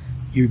sunset,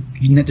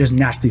 there's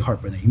naturally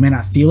heartburn there. You may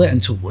not feel it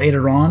until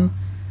later on.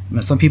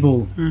 Some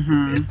people,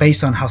 it's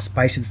based on how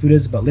spicy the food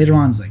is, but later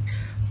on, it's like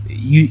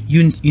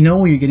you know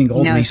when you're getting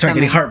older, you start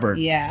getting heartburn.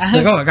 Yeah.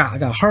 Like, oh, I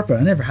got heartburn.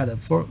 I never had that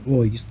before.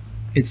 Well,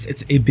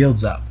 it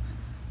builds up.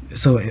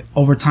 So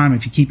over time,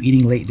 if you keep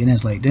eating late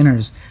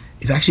dinners,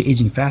 it's actually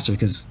aging faster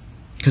because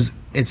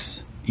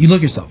it's, you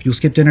look yourself. You'll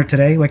skip dinner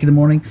today, like in the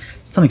morning,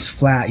 stomach's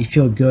flat, you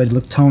feel good, you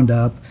look toned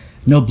up,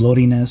 no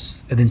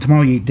bloatiness, and then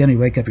tomorrow you eat dinner, you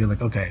wake up, you're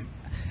like, okay,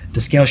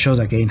 the scale shows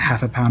I gained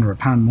half a pound or a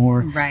pound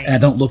more, right, and I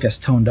don't look as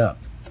toned up,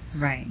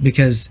 right?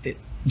 Because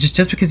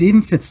just because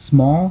even if it's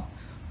small,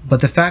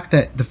 but the fact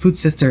that the food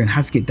sits there and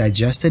has to get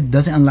digested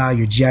doesn't allow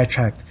your GI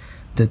tract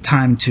the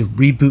time to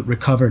reboot,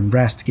 recover, and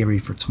rest to get ready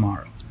for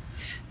tomorrow.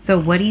 So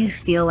what do you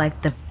feel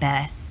like the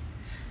best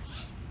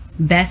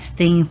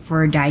thing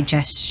for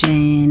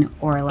digestion,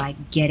 or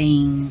like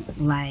getting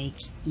like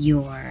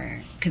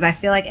because I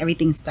feel like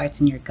everything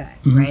starts in your gut,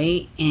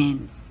 right?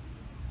 And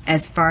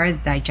as far as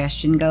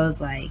digestion goes,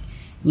 like,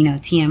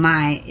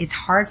 TMI, it's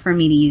hard for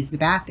me to use the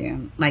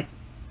bathroom like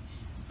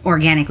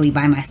organically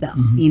by myself,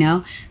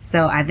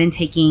 so I've been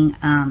taking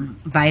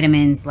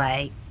vitamins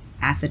like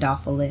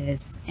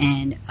acidophilus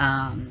and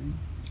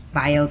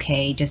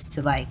BioK just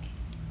to like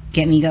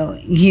get me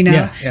going,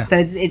 Yeah. So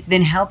it's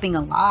been helping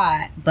a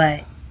lot,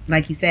 but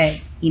like you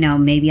said,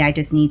 maybe I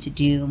just need to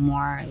do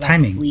more like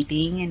timing,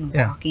 sleeping and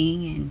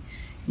walking,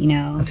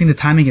 and I think the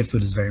timing of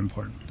food is very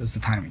important. That's the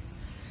timing,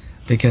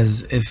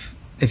 because if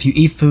you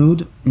eat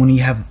food when you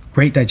have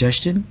great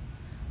digestion,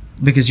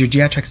 because your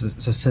GI tract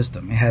is a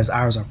system, it has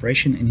hours of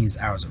operation and needs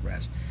hours of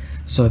rest.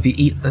 So if you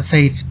eat, let's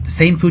say, the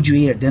same food you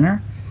eat at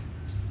dinner,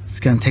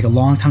 it's going to take a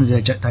long time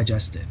to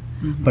digest it.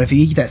 But if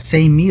you eat that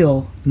same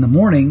meal in the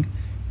morning,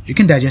 you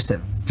can digest it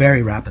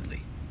very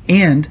rapidly.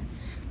 And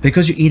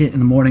because you eat it in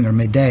the morning or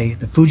midday,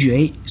 the food you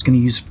ate is going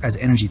to use as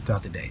energy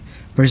throughout the day.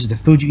 Versus the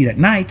food you eat at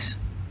night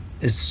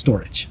is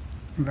storage.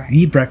 Right.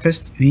 You eat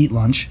breakfast, you eat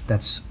lunch,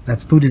 that's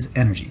food is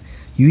energy.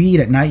 You eat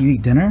at night, you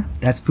eat dinner,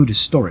 that's food is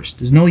storage.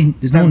 There's no need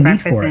for it.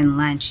 Breakfast and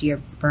lunch,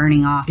 you're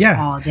burning off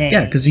all day.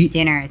 Yeah, because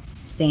dinner, it's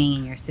staying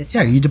in your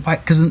system. Yeah,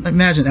 because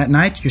imagine at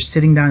night, you're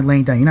sitting down,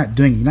 laying down, you're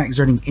not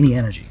exerting any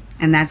energy.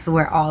 And that's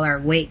where all our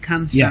weight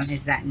comes from,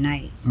 is at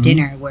night.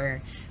 Dinner,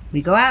 where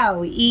we go out,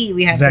 we eat,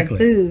 we have good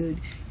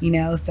food,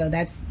 so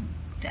that's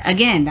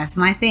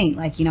my thing.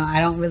 Like,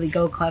 I don't really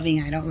go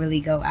clubbing, I don't really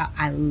go out,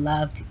 I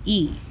love to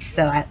eat.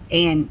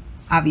 And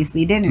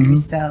obviously dinner,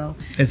 so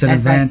it's an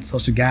event, like,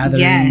 social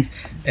gatherings,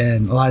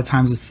 and a lot of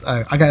times it's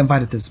I got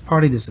invited to this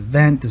party, this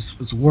event,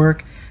 this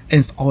work, and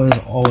it's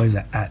always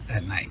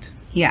at night.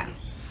 Yeah,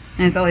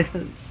 and it's always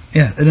food.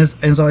 Yeah,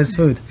 it's always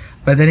food.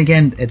 But then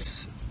again,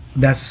 that's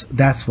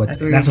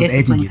what's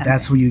aging you.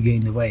 That's where you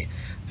gain the weight,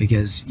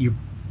 because you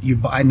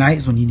at night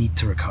is when you need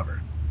to recover.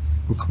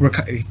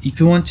 If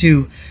you want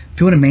to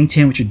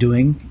maintain what you're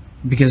doing,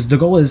 because the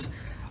goal is,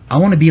 I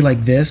want to be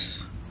like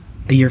this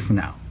a year from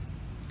now.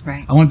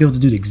 Right. I want to be able to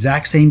do the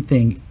exact same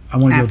thing. I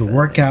want to be able to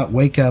work out,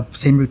 wake up,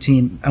 same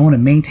routine. I want to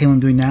maintain what I'm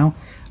doing now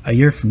a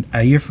year from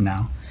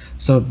now.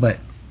 So, but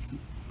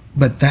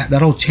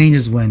that all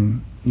changes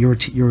when your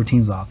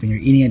routine's off and you're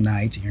eating at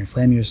night and you're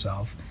inflaming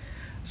yourself.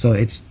 So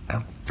it's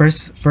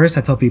first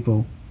I tell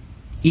people,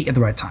 eat at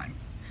the right time,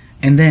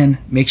 and then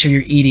make sure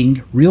you're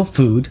eating real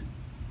food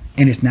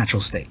in its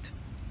natural state.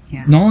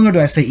 Yeah. No longer do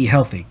I say eat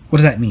healthy. What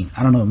does that mean?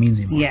 I don't know what it means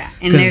anymore. Yeah,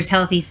 and there's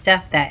healthy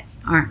stuff that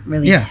aren't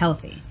really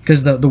healthy.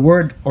 Because the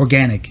word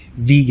organic,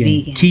 vegan,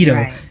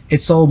 keto,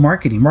 it's all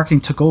marketing. Marketing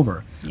took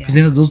over. Because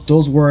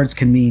those words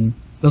mean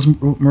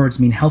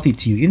healthy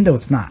to you, even though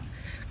it's not.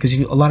 Because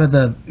a lot of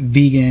the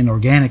vegan,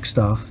 organic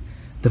stuff,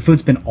 the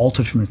food's been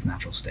altered from its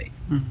natural state.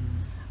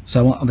 So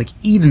I want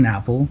eat an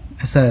apple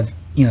instead of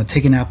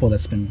take an apple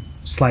that's been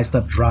sliced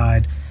up,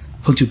 dried,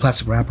 put into a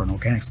plastic wrapper and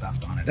organic stuff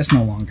on it. That's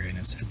no longer in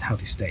its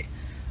healthy state.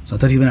 So I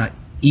tell people to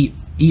eat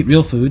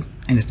real food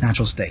in its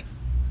natural state,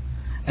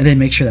 and then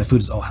make sure that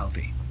food is all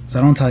healthy. So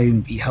I don't tell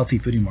you to eat healthy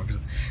food anymore,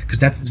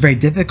 because it's very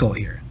difficult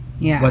here.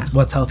 Yeah.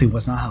 What's healthy,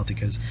 what's not healthy?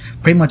 Because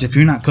pretty much if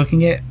you're not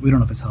cooking it, we don't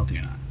know if it's healthy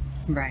or not.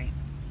 Right.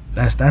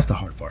 That's the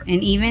hard part.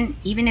 And even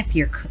if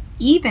you're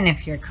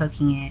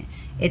cooking it,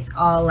 it's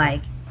all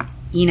like,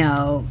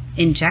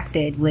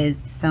 injected with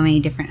so many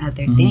different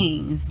other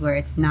things, where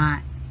it's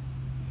not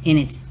in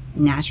its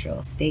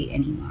natural state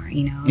anymore.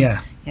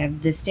 Yeah. You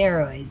have the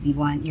steroids. You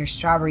want your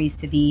strawberries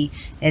to be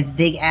as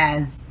big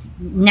as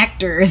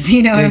nectars.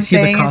 What I'm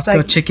saying? The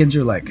Costco chickens.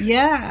 You're like,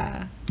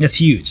 yeah, it's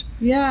huge.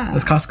 Yeah.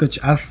 This Costco.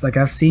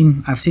 I've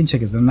seen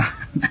chickens. They're not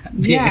that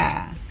big.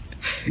 Yeah.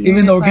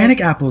 Even the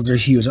organic apples are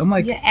huge. I'm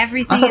like,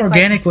 everything. I thought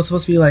organic was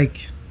supposed to be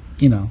like,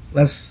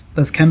 less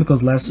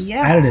chemicals, less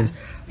additives.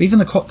 But even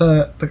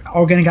the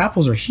organic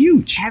apples are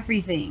huge.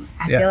 Everything.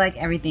 I feel like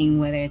everything,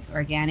 whether it's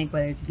organic,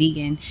 whether it's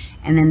vegan,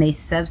 and then they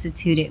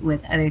substitute it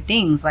with other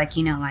things, like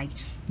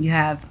you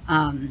have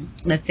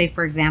let's say,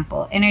 for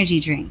example,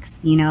 energy drinks,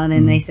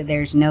 then they said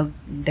there's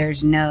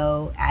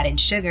no added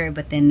sugar,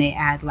 but then they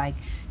add like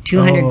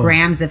 200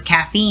 grams of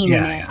caffeine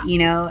in it, you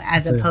know,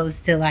 as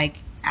opposed to like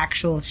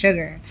actual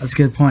sugar. That's a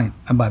good point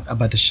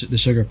about the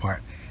sugar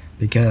part,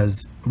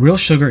 because real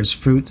sugar is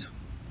fruit,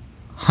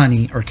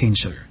 honey, or cane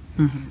sugar.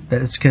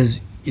 That's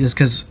because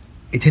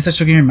it tastes like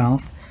sugar in your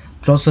mouth,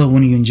 but also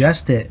when you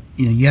ingest it,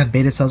 you know, you have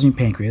beta cells in your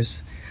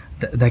pancreas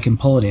that can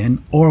pull it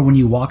in, or when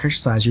you walk or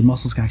exercise, your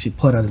muscles can actually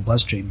pull it out of the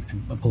bloodstream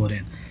and pull it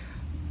in.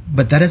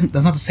 But that's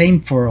not the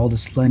same for all the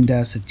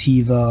Splenda,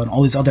 sativa, and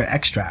all these other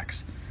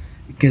extracts,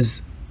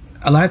 because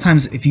a lot of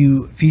times if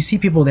you see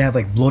people, they have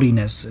like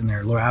bloatiness in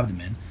their lower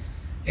abdomen,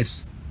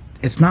 it's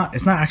not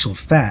actual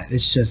fat,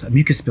 it's just a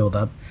mucus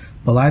buildup.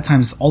 But a lot of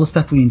times all the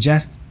stuff we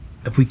ingest,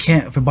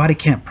 if our body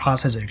can't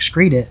process it,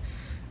 excrete it,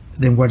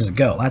 then where does it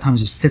go? A lot of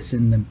times it just sits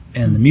in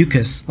the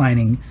mucus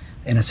lining,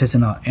 and it sits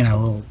in a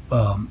little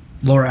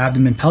lower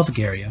abdomen pelvic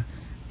area.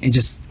 It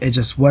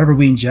just whatever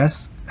we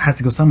ingest has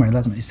to go somewhere.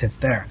 It sits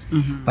there.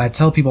 But I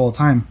tell people all the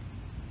time,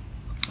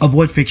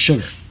 avoid fake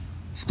sugar.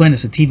 Splenda,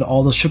 sativa,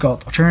 all those sugar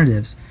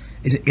alternatives,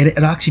 it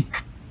actually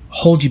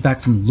holds you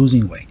back from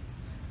losing weight.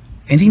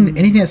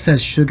 Anything that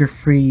says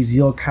sugar-free,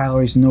 0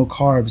 calories, no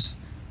carbs,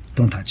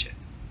 don't touch it.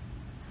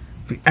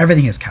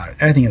 Everything has calories.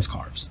 Everything has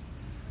carbs.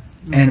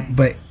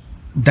 But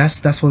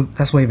that's why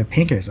we have a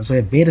pancreas. That's why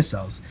we have beta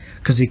cells,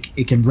 because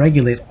it can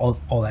regulate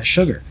all that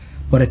sugar.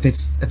 But if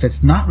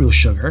it's not real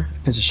sugar,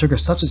 if it's a sugar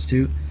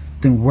substitute,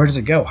 then where does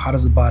it go? How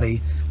does the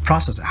body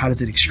process it? How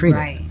does it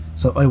excrete it?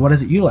 So what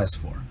does it utilize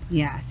for?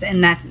 Yes,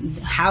 and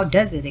how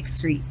does it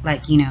excrete?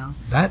 Like, you know,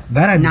 that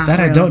I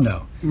don't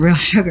know. Real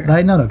sugar.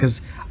 I don't know,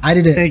 because I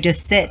did it. So it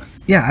just sits.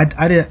 Yeah,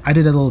 I did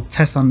a little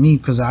test on me,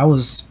 because I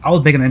was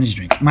big on energy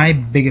drinks. My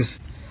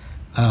biggest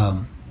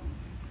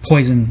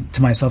poison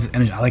to myself is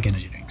energy. I like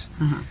energy drinks.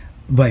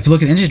 But if you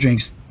look at energy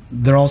drinks,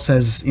 they're all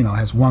says, you know,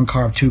 has 1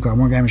 carb, 2 carb,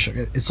 1 gram of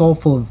sugar. It's all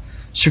full of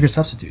sugar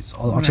substitutes,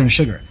 all alternative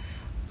sugar.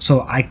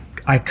 So I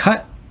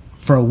cut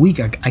for a week.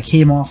 I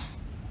came off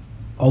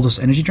all those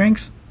energy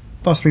drinks.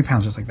 Lost 3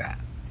 pounds just like that,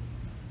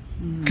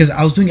 because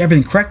I was doing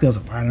everything correctly. I was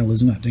like, I'm not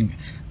losing. I'm doing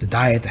the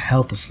diet, the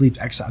health, the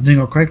sleep, exercise. I'm doing it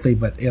all correctly.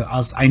 But you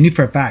know, I knew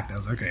for a fact, I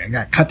was like, okay, I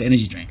got to cut the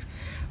energy drinks.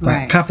 But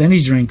I cut the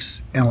energy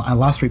drinks and I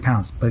lost 3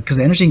 pounds. But because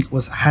the energy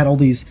drink had all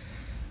these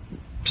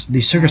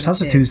sugar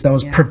substitutes that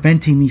was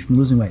preventing me from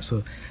losing weight.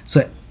 So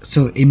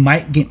it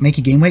might make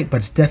you gain weight, but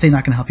it's definitely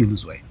not going to help you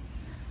lose weight.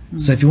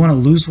 So if you want to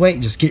lose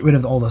weight, just get rid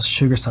of all the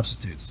sugar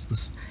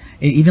substitutes.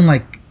 Even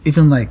like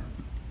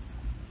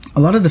a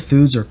lot of the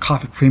foods or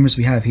coffee creamers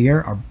we have here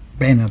are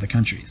banned in other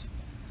countries.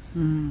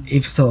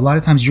 If so, a lot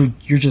of times you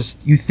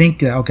think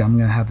that, okay, I'm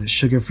gonna have this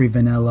sugar-free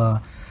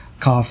vanilla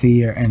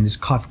coffee, and this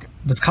coffee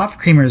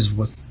creamer is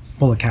what's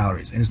full of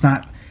calories, and it's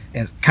not.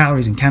 It's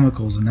calories and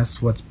chemicals, and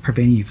that's what's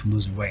preventing you from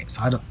losing weight.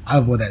 So I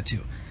avoid that too.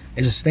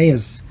 It's just stay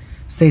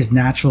as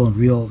natural and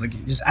real. Like,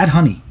 just add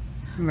honey.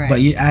 Right.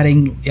 But you're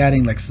adding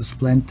like the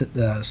Splenda,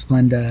 the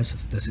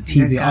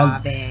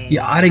sativa,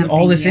 you're adding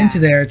all this into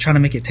there, trying to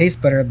make it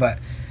taste better. But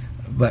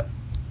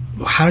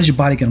how is your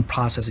body going to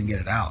process and get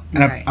it out?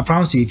 And I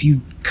promise you, if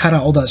you cut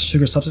out all those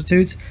sugar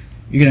substitutes,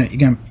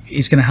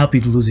 it's gonna help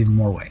you to lose even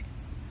more weight,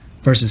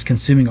 versus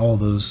consuming all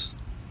those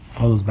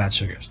bad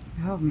sugars.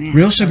 Oh man,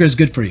 real sugar is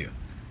good for you.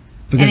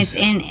 And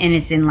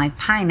it's in like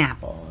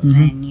pineapples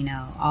and, you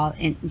know,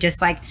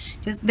 just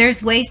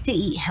there's ways to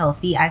eat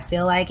healthy, I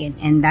feel like,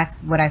 and that's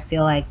what I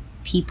feel like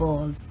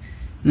people's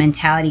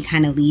mentality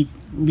kind of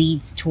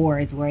leads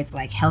towards, where it's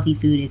like healthy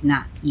food is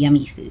not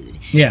yummy food.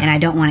 And I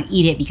don't want to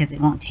eat it because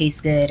it won't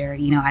taste good, or,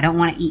 you know, I don't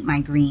want to eat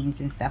my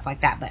greens and stuff like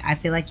that. But I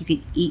feel like you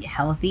could eat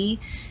healthy,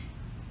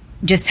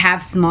 just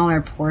have smaller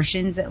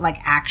portions, like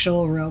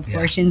actual real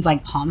portions,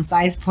 like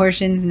palm-sized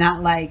portions,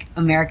 not like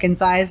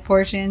American-sized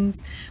portions,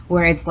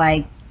 where it's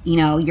like, you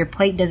know, your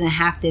plate doesn't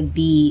have to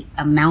be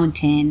a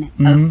mountain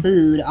of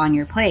food on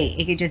your plate.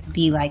 It could just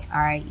be like, all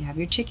right, you have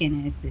your chicken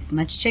and it's this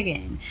much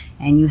chicken,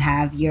 and you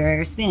have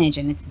your spinach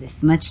and it's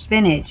this much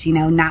spinach, you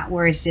know, not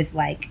where it's just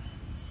like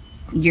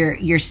you're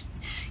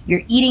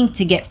eating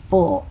to get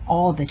full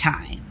all the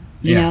time,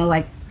 you know,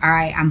 like, all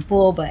right, I'm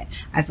full, but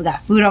I still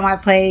got food on my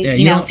plate. Yeah,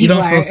 you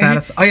don't feel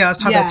satisfied. Oh yeah, I was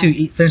taught that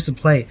too. Finish the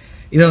plate.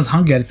 Even though I was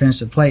hungry, I had to finish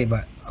the plate.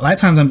 But a lot of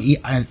times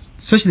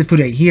especially the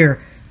food I eat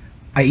here,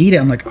 I eat it.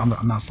 I'm like, I'm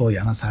not full yet.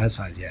 I'm not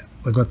satisfied yet.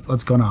 Like,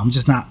 what's going on?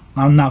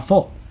 I'm not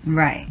full.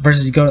 Right.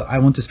 Versus I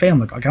went to Spain. I'm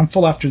like, okay, I'm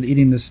full after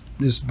eating this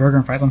burger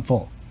and fries. I'm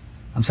full.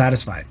 I'm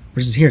satisfied.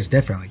 Versus here, it's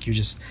different. Like, you're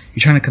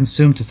trying to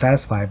consume to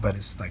satisfy, but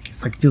it's like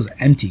it feels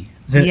empty.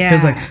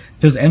 It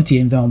feels empty,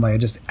 even though I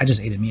just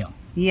ate a meal.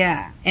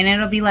 Yeah, and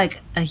it'll be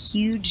like a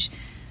huge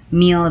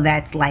meal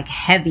that's like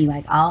heavy.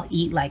 Like, I'll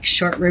eat like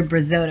short rib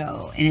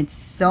risotto, and it's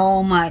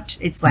so much.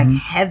 It's like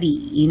heavy,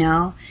 you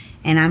know.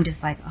 And I'm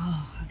just like,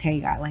 oh, okay,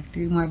 you got like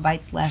 3 more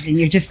bites left, and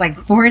you're just like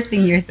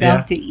forcing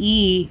yourself to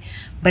eat.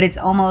 But it's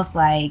almost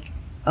like,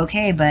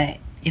 okay, but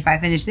if I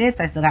finish this,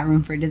 I still got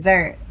room for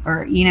dessert,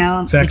 or, you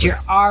know. Exactly. But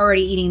you're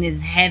already eating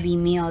this heavy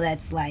meal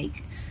that's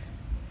like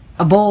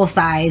a bowl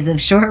size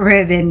of short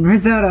rib and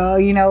risotto,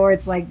 you know, where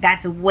it's like,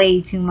 that's way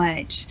too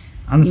much.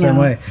 I'm the same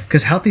way,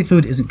 because healthy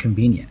food isn't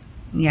convenient.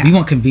 Yeah. We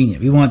want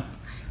convenient. We want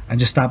I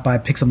just stop by,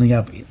 pick something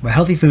up. But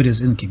healthy food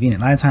isn't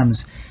convenient. A lot of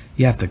times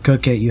you have to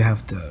cook it, you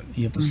have to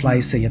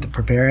slice it, you have to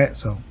prepare it.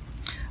 So,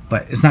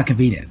 but it's not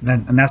convenient,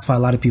 and that's why a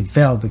lot of people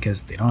fail,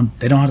 because they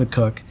don't know how to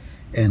cook,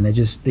 and they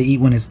eat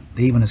when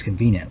it's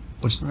convenient,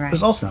 which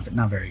is also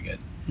not very good.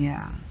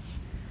 Yeah.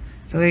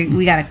 So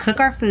we got to cook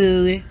our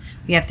food.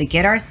 We have to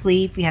get our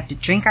sleep. We have to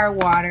drink our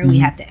water. We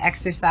have to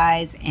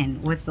exercise.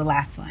 And what's the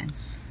last one?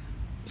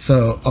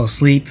 So,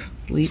 sleep,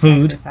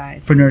 food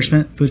exercise, for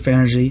nourishment, food for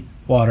energy,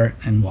 water,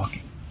 and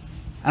walking.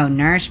 Oh,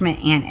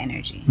 nourishment and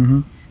energy.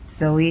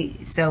 So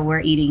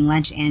we're eating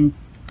lunch and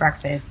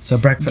breakfast. So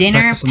dinner,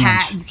 breakfast and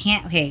lunch. You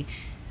can't. Okay.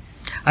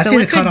 I see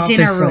the cutoff.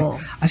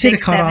 I see the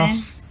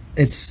cutoff.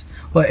 It's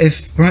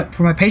if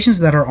for my patients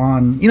that are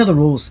on, the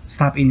rules: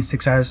 stop eating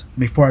 6 hours,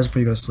 maybe 4 hours before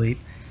you go to sleep.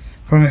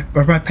 For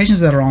my patients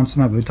that are on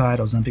semaglutide,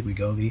 Ozempic,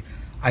 Wegovy,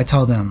 I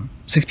tell them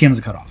 6 p.m. is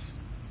the cutoff.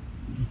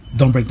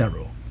 Don't break that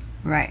rule.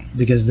 Right.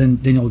 Because then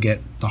you'll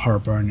get the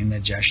heartburn and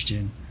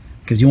indigestion.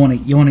 Because you want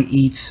to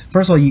eat.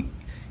 First of all, you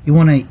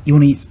want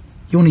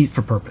to eat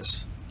for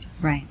purpose.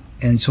 Right.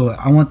 And so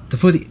I want the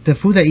food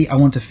that I eat. I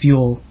want to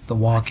fuel the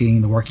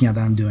walking, the working out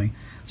that I'm doing.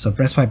 So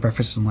best by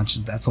breakfast and lunch.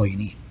 That's all you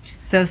need.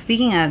 So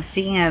speaking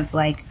of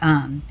like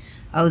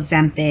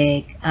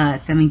Ozempic,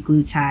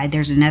 semaglutide,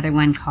 there's another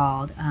one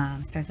called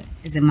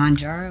is it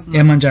Mounjaro?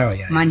 Yeah, Mounjaro.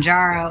 Yeah.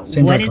 Mounjaro.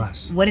 Same drug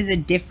class. What is the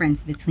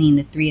difference between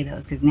the three of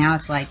those? Because now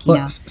it's like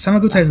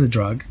semaglutide is the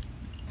drug,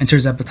 and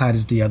tirzepatide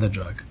is the other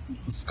drug.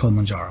 It's called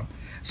Mounjaro.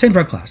 Same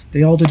drug class.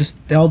 They all do this.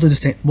 They all do the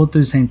same. Both do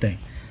the same thing.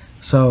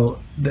 So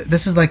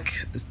this is like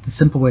the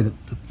simple way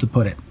to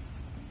put it.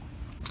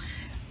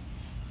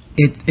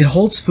 It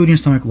holds food in your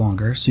stomach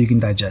longer, so you can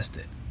digest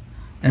it,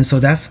 and so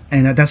that's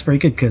very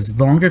good, because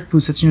the longer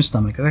food sits in your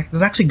stomach,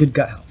 there's actually good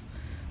gut health.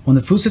 When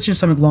the food sits in your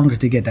stomach longer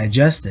to get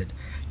digested,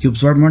 you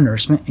absorb more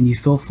nourishment and you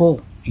feel full,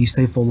 and you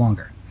stay full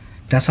longer.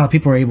 That's how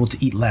people are able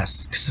to eat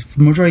less, because for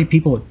the majority of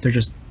people, they're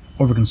just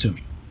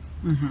over-consuming.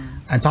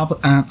 On top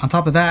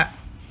of that,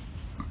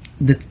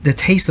 the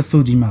taste of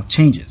food in your mouth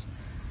changes.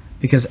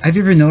 Because have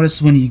you ever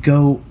noticed when you'll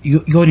go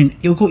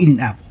eat an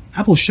apple?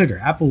 Apple is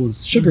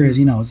sugar.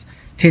 Is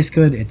tastes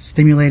good. It's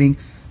stimulating.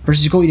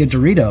 Versus you go eat a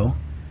Dorito.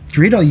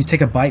 Dorito, you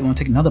take a bite, you want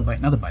to take another bite.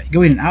 You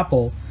go eat an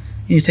apple,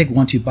 and you take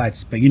 1-2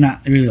 bites, but you're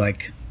not really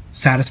like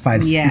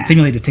satisfied and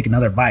stimulated to take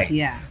another bite.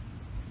 Yeah.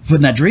 But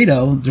in that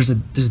Dorito, there's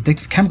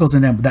addictive chemicals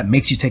in there that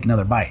makes you take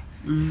another bite.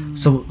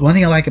 So one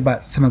thing I like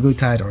about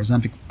semaglutide or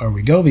Ozempic or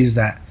Wegovy is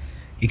that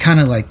it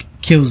kind of like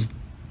kills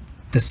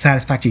the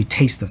satisfactory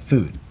taste of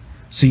food,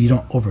 so you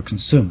don't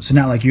overconsume. So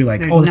not like you're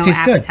like, it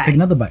tastes good, take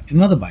another bite.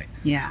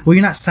 Yeah. Well,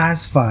 you're not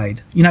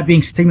satisfied. You're not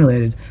being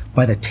stimulated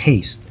by the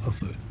taste of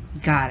food.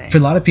 Got it. For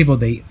a lot of people,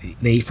 they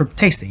eat for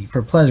taste, they eat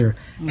for pleasure,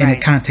 and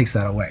it kind of takes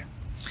that away.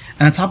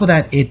 And on top of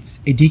that, it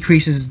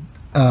decreases,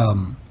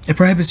 it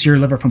prohibits your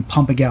liver from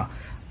pumping out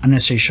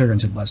unnecessary sugar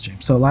into the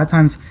bloodstream. So a lot of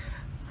times,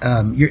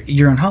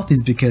 you're unhealthy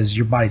is because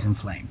your body's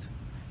inflamed,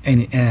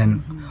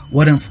 and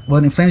what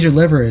inflames your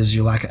liver is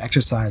your lack of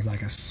exercise,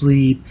 lack of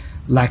sleep,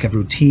 lack of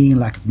routine,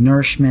 lack of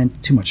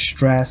nourishment, too much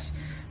stress,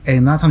 and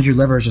a lot of times your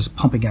liver is just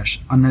pumping out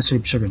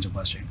unnecessary sugar into the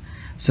bloodstream.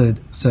 So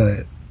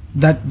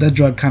that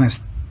drug kind of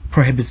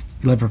prohibits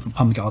the liver from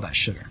pumping all that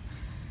sugar,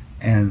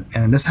 and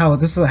this is how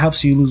it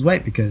helps you lose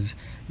weight, because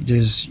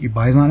your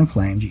body's not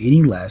inflamed, you're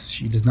eating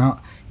less, you're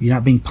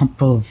not being pumped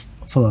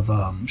full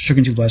of sugar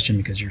into the bloodstream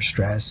because you're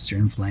stressed, you're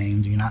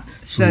inflamed, you're not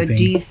sleeping. So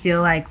do you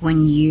feel like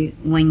when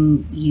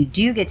you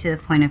do get to the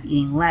point of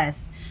eating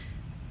less,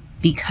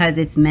 because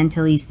it's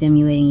mentally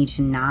stimulating you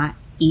to not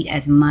eat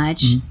as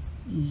much,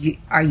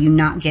 are you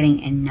not getting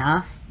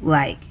enough?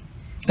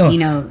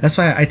 That's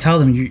why I tell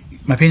them,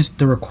 my patients,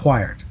 they're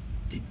required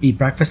to eat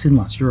breakfast and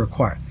lunch. You're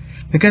required,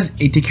 because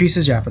it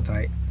decreases your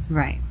appetite.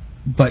 Right.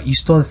 But you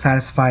still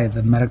satisfy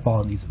the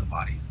metabolic needs of the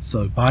body.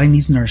 So your body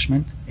needs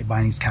nourishment, your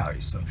body needs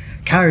calories. So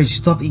calories, you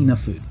still have to eat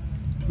enough food.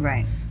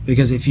 Right.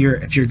 Because if you're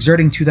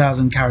exerting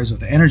 2,000 calories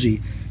worth of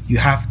energy, you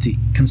have to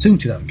consume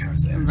 2,000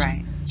 calories of energy.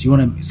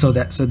 Right. So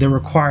they're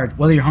required,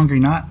 whether you're hungry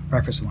or not,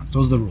 breakfast and lunch.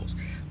 Those are the rules.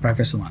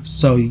 Breakfast and lunch.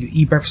 So you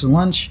eat breakfast and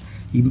lunch,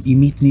 you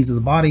meet the needs of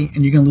the body,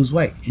 and you're gonna lose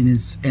weight.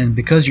 And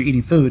because you're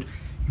eating food,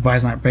 your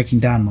body's not breaking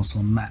down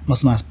muscle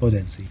mass bone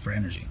density for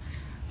energy.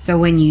 So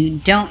when you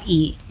don't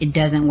eat, it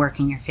doesn't work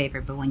in your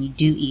favor, but when you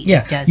do eat,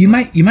 it does. You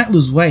might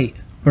lose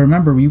weight, but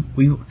remember, we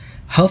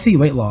healthy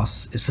weight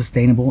loss is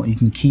sustainable, and you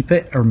can keep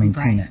it or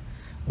maintain it.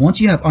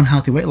 Once you have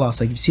unhealthy weight loss,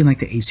 like you've seen like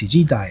the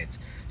ACG diets,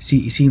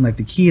 you've seen like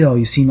the keto,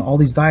 you've seen all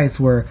these diets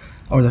like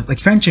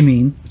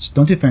Frenchimine, which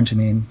don't do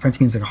Frenchimine.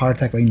 Frenchimine is like a heart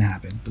attack waiting to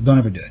happen. Don't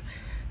ever do it.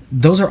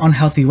 Those are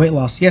unhealthy weight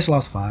loss. Yes, I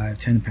lost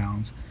 5-10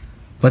 pounds,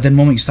 but then the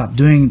moment you stop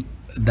doing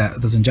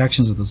those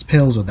injections or those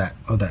pills or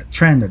that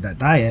trend or that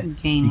diet,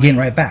 you gain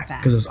right back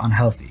because it's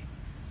unhealthy.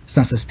 It's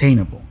not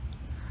sustainable,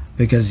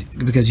 because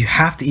you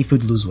have to eat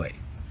food to lose weight,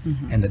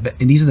 and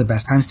these are the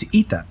best times to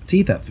eat that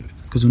food,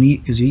 because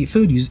you eat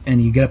food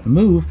and you get up and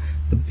move,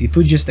 the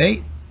food you just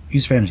ate,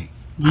 use for energy.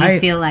 Do you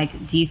feel like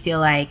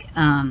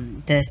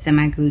the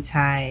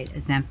semaglutide,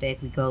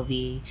 Ozempic,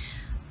 Wegovy,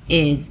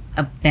 is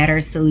a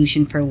better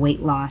solution for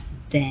weight loss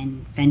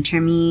than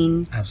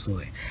phentermine?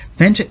 Absolutely.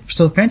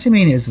 So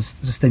phentermine is a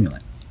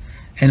stimulant.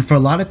 And for a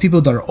lot of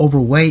people that are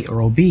overweight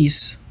or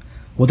obese,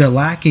 what they're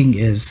lacking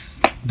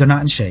is they're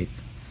not in shape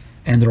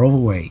and they're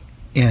overweight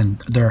and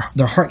their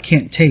heart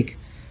can't take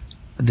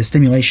the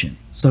stimulation.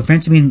 So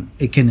phentermine,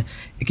 it can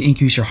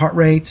increase your heart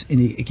rate and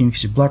it can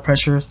increase your blood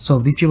pressure. So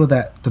these people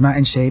that they're not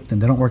in shape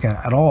and they don't work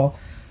out at all,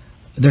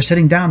 they're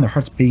sitting down, their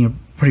heart's beating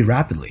pretty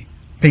rapidly,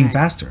 beating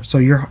faster. So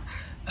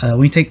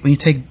when you take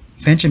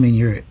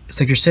phentermine, it's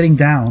like you're sitting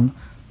down,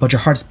 but your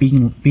heart's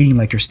beating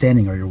like you're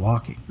standing or you're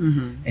walking,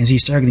 and so you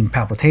start getting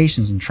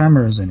palpitations and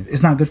tremors, and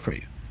it's not good for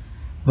you.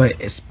 But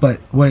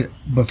what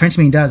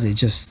phentermine does, it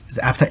just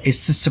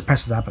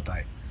suppresses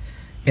appetite,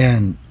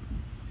 and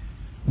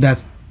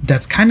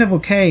that's kind of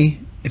okay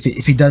if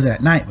he does it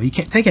at night. Well, you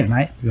can't take it at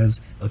night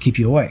because it'll keep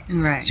you awake.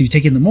 Right. So you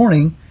take it in the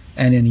morning,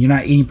 and then you're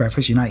not eating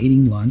breakfast, you're not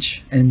eating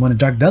lunch, and when the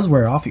drug does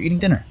wear off, you're eating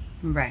dinner.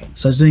 Right.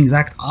 So it's doing the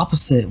exact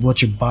opposite of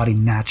what your body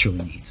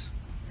naturally needs.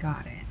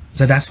 Got it.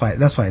 So that's why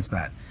it's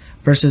bad.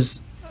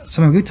 Versus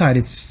semaglutide,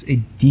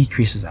 it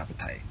decreases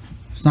appetite.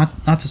 It's not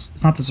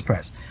to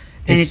suppress.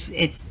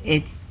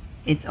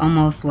 It's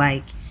almost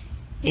like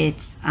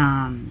it's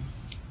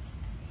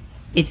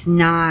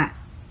not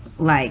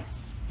like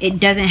it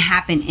doesn't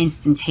happen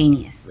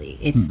instantaneously.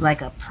 It's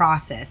like a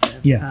process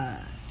of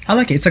I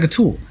like it. It's like a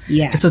tool.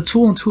 Yeah. It's a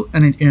tool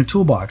in a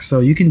toolbox. So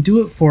you can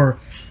do it for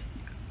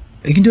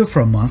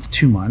a month,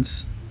 2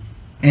 months,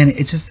 and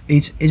it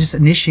just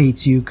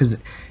initiates you because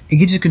it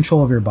gives you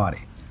control of your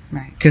body.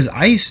 Right. Because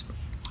I used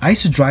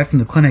to drive from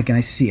the clinic and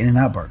I see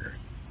In-N-Out burger.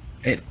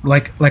 It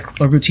like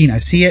a routine. I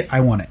see it, I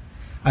want it.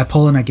 I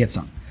pull in, I get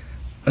some.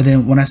 And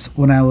then when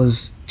I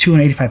was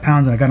 285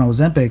 pounds and I got on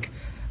Ozempic,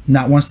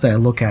 not once did I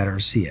look at it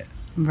or see it.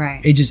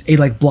 Right. It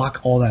like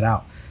blocked all that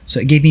out. So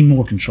it gave me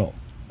more control.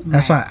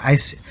 That's why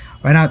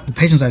right now the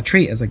patients I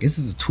treat, it's like this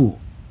is a tool.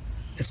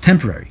 It's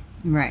temporary.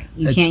 Right.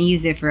 You can't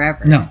use it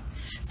forever. No.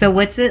 So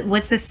what's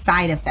the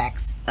side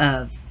effects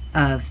of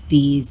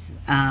these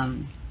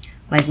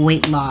like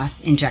weight loss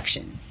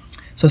injections?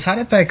 So side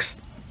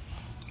effects,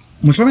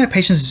 majority of my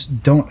patients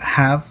don't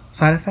have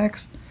side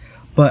effects,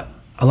 but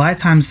a lot of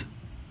times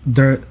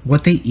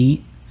what they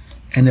eat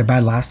and their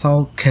bad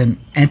lifestyle can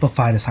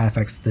amplify the side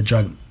effects the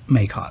drug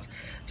may cause.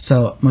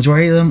 So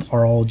majority of them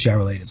are all GI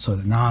related. So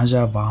the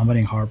nausea,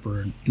 vomiting,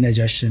 heartburn,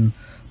 indigestion,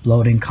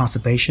 bloating,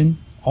 constipation,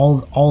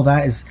 all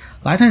that is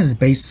a lot of times is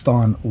based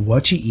on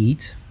what you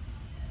eat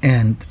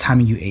and the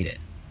timing you ate it.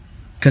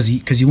 Because you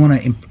don't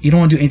want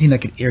to do anything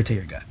that could irritate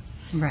your gut.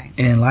 Right.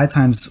 And a lot of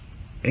times,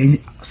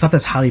 stuff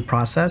that's highly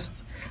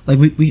processed, like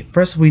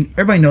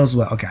everybody knows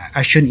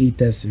I shouldn't eat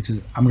this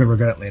because I'm gonna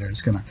regret it later.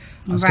 It's gonna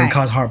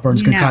cause heartburn.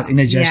 It's gonna cause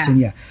indigestion.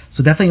 Yeah.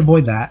 So definitely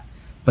avoid that.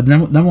 But the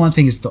number one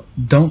thing is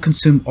don't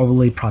consume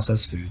overly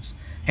processed foods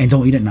and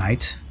don't eat at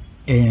night,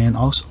 and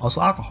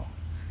also alcohol.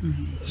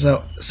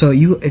 So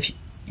if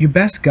your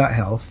best gut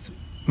health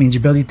means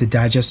your ability to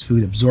digest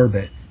food, absorb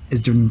it,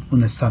 is during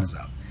when the sun is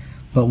out.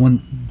 But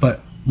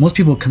most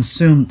people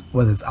consume,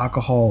 whether it's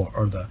alcohol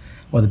or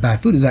the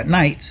bad food, is at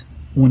night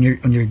when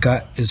your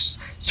gut is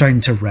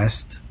starting to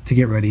rest to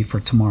get ready for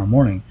tomorrow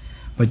morning.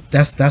 But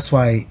that's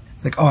why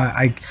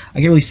I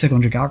get really sick when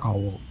I drink alcohol.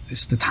 Well,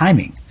 it's the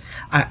timing.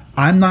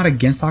 I'm not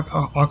against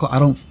alcohol.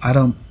 I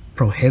don't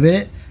prohibit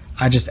it.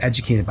 I just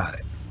educate about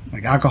it.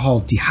 Like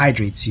alcohol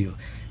dehydrates you,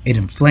 it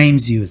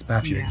inflames you. It's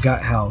bad for your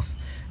gut health,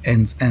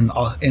 and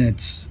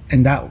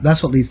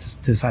that's what leads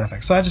to side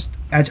effects. So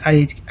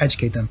I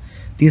educate them.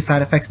 These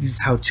side effects. This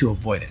is how to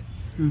avoid it.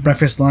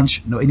 Breakfast,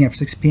 lunch, no eating after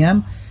 6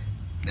 p.m.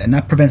 and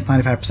that prevents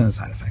 95% of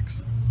side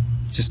effects.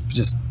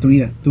 Just don't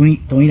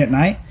eat at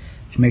night,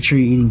 and make sure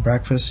you're eating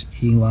breakfast,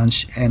 eating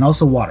lunch, and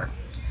also water.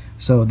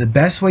 So the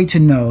best way to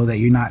know that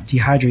you're not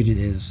dehydrated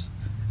is,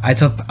 I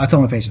tell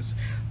my patients,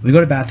 when you go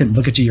to the bathroom,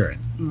 look at your urine.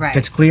 Right. If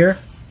it's clear,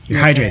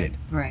 you're hydrated.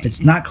 Right. If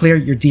it's not clear,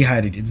 you're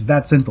dehydrated. It's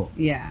that simple.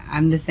 Yeah,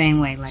 I'm the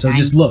same way. So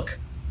just look.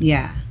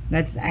 Yeah,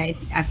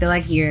 I feel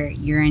like your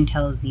urine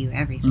tells you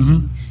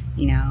everything.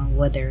 You know,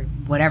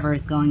 whatever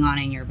is going on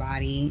in your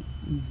body,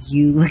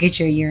 you look at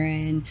your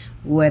urine,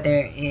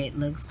 whether it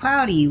looks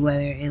cloudy,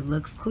 whether it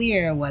looks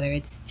clear, whether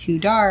it's too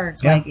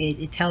dark. Like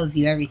it tells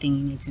you everything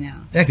you need to know.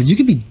 Yeah, because you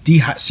could be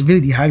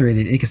severely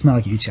dehydrated. It can smell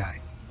like a UTI.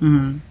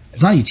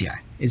 It's not a UTI.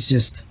 It's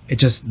just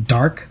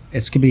dark.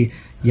 It could be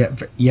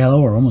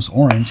yellow or almost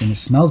orange, and it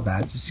smells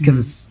bad just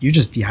because you're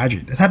just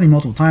dehydrated. It's happened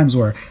multiple times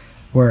where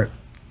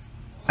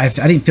I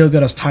didn't feel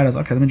good. I was tired. I was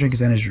like, okay, let me drink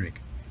this energy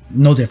drink.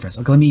 No difference.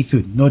 Okay, let me eat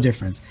food. No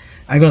difference.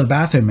 I go to the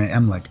bathroom and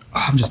I'm like,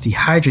 oh, I'm just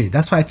dehydrated.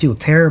 That's why I feel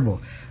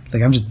terrible.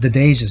 Like the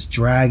day's just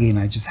dragging.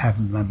 I just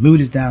my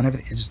mood is down.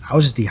 Everything. I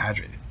was just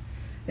dehydrated,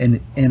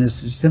 and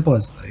it's as simple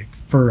as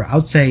I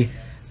would say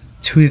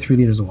 2 to 3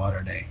 liters of water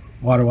a day.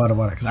 Water.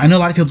 Because I know a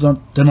lot of people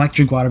don't like to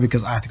drink water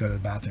because I have to go to the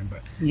bathroom,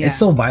 but it's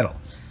so vital.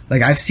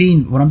 Like I've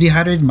seen when I'm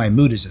dehydrated, my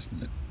mood is just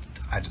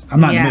I'm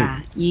not in the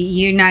mood.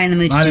 You're not in the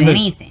mood to do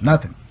anything.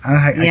 Nothing.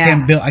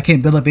 I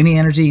can't build up any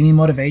energy, any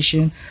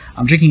motivation.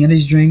 I'm drinking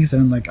energy drinks,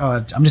 and I'm like,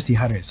 oh, I'm just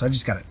dehydrated, so I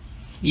just gotta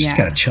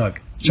chug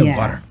Chug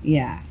water.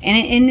 Yeah.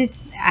 And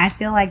it's, I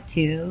feel like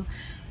too,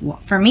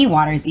 for me,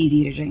 water is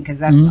easy to drink because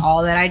that's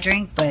all that I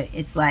drink. But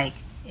it's like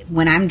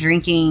when I'm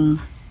drinking,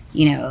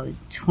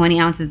 20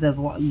 ounces of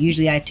water,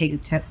 usually I take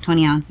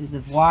 20 ounces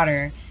of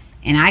water,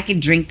 and I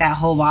could drink that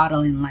whole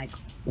bottle in like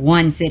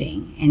one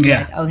sitting and be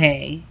like,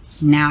 okay,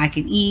 now I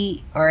can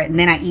eat, and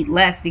then I eat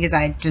less because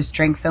I just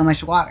drank so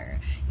much water.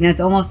 It's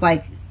almost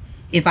like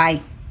if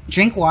I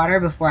drink water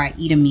before I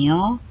eat a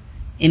meal,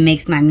 it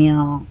makes my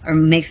meal or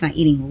makes my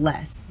eating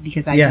less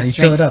because I just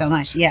drank so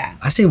much. Yeah.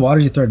 I say water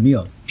is your third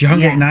meal. If you're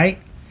hungry at night,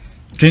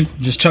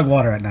 just chug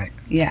water at night.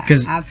 Yeah,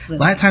 because absolutely.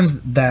 A lot of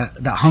times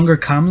that hunger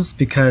comes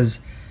because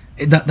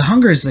the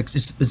hunger is like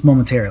is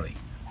momentarily.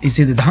 It's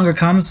either the hunger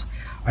comes,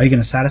 are you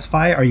going to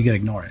satisfy it, or are you going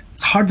to ignore it?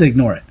 It's hard to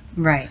ignore it.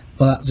 Right.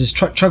 But just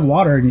chug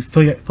water and you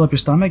fill up your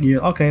stomach.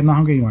 You're okay. I'm not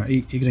hungry anymore.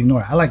 You can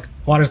ignore it. I like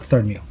water's the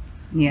third meal.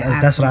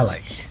 Yeah, that's what I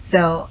like.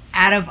 So,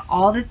 out of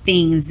all the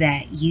things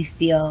that you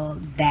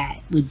feel that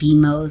would be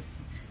most,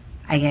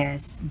 I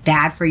guess,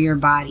 bad for your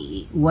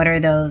body, what are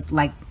those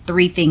like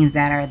 3 things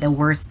that are the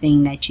worst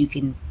thing that you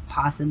can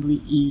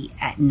possibly eat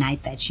at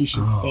night that you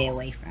should stay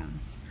away from?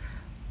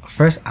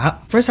 First,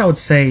 I would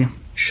say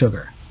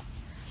sugar.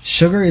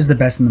 Sugar is the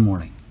best in the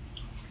morning.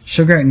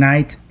 Sugar at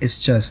night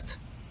is just,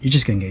 you're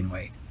just gonna gain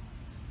weight.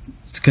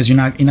 It's because you're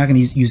not gonna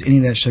use any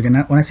of that sugar.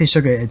 When I say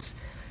sugar,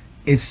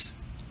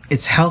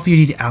 it's healthier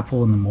to eat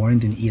apple in the morning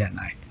than eat at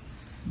night.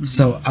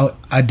 So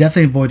I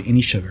definitely avoid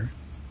any sugar.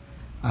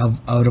 I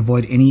would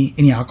avoid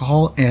any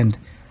alcohol, and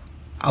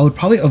I would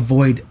probably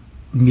avoid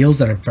meals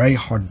that are very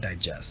hard to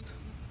digest.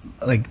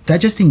 Like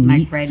digesting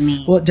meat, like red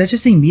meat. Well,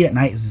 digesting meat at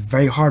night is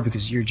very hard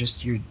because your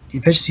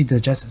efficiency to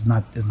digest is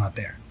not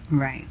there.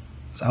 Right.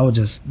 So I would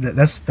just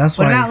that's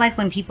why. What about like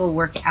when people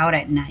work out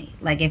at night?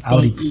 Like if I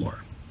would they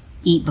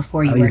eat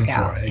before you work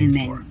out, and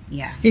then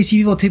yeah, see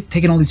people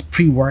taking all these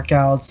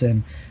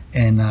pre-workouts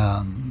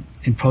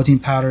and protein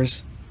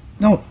powders.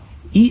 No,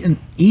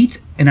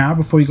 eat an hour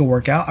before you go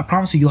work out. I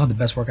promise you'll have the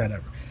best workout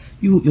ever.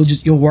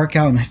 You'll work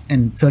out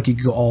and feel like you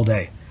could go all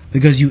day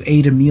because you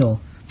ate a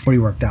meal before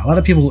you worked out. A lot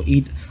of people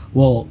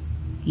will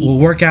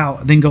work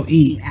out then go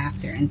eat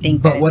after and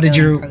think. But what did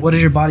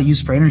your body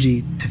use for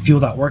energy to fuel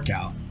that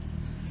workout?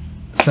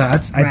 So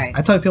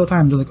I tell people all the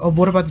time, they're like, oh,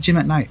 what about the gym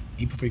at night?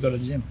 Eat before you go to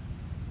the gym.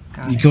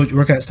 You go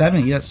work out at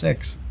 7, eat at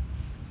 6,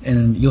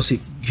 and you'll see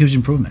huge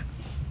improvement.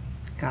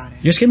 Got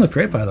it. Your skin looked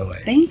great, by the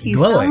way. Thank you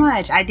so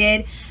much. I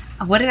did.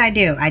 What did I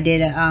do? I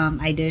did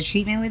a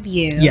treatment with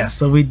you. Yeah.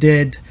 So we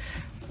did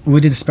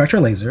a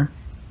spectral laser,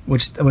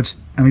 which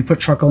and we put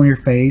charcoal in your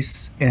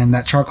face, and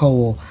that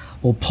charcoal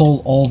will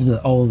pull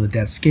all of the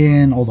dead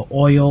skin, all the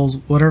oils,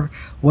 whatever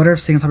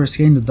sitting on top of your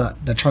skin.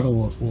 The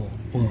charcoal will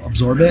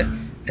absorb it,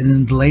 and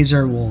then the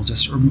laser will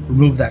just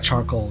remove that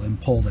charcoal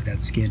and pull the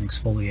dead skin,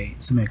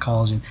 exfoliate, stimulate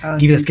collagen,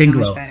 give you the skin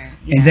glow.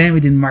 Yeah. And then we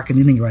did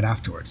microneedling right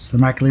afterwards. The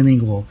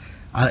microneedling will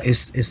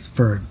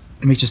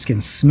it makes your skin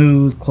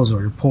smooth, close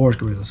all your pores,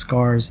 get rid of the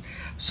scars.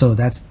 So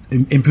that's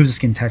improves the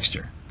skin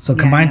texture. So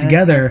combined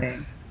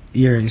together,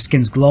 your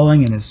skin's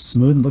glowing and it's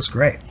smooth and looks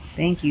great.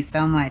 Thank you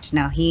so much.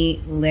 No,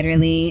 he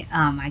literally,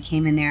 I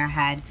came in there,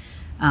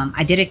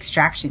 I did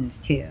extractions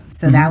too.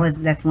 So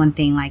that's one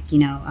thing, like,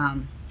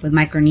 with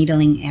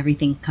microneedling,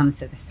 everything comes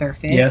to the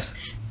surface. Yes.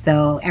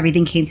 So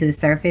everything came to the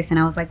surface and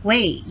I was like,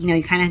 wait,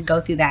 you kind of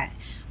go through that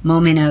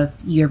moment of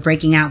you're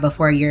breaking out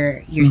before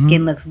your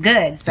skin looks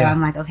good. So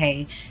I'm like,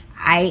 okay,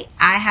 I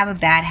have a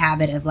bad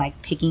habit of like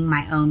picking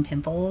my own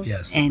pimples.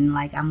 Yes. And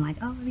like, I'm like,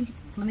 oh,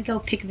 let me go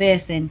pick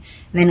this, and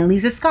then it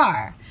leaves a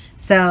scar.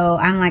 So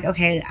I'm like,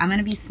 okay, I'm going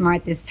to be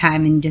smart this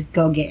time and just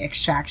go get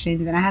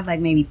extractions. And I had like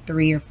maybe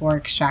 3 or 4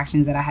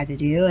 extractions that I had to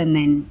do. And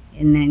then,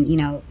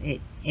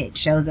 it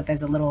shows up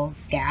as a little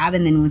scab.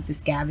 And then once the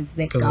scab is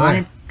gone,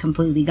 it's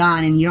completely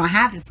gone and you don't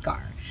have the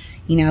scar,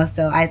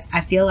 So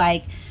I feel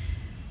like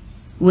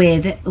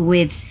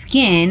with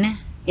skin,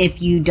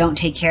 if you don't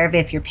take care of it,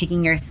 if you're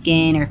picking your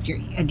skin, or if you're,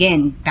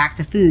 again, back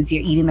to foods,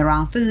 you're eating the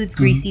wrong foods,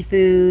 greasy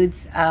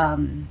foods,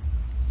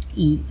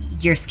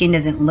 your skin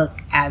doesn't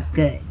look as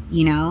good,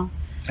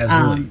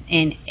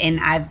 Absolutely. And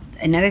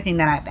another thing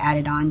that I've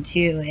added on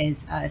too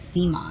is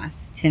sea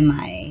moss to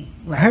my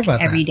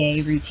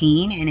everyday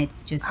routine, and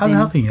it's just how's it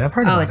helping you? I've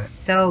heard about it. It's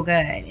so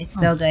good. It's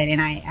so good, and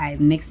I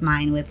mix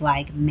mine with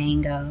like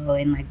mango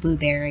and like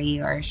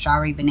blueberry or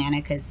strawberry banana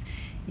because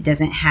it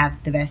doesn't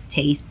have the best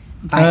taste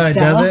by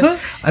itself. Does it?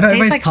 I know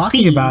everybody's like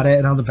talking about it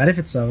and all the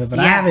benefits of it, but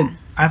I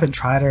haven't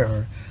tried it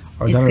or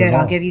it's done good. it at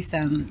all. I'll give you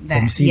some.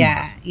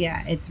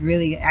 It's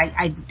really good.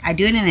 I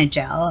do it in a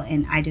gel,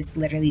 and I just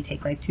literally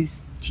take like 2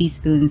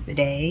 tablespoons a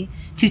day,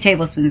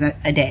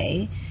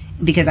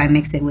 because I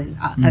mix it with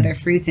other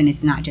fruits, and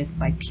it's not just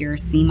like pure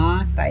sea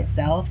moss by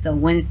itself. So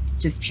when it's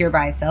just pure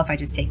by itself, I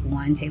just take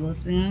 1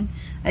 tablespoon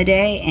a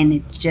day, and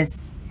it's just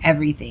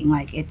everything.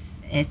 Like it's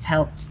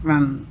helped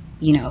from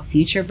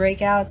future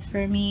breakouts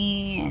for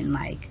me, and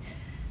like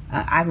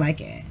I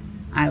like it.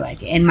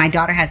 And my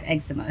daughter has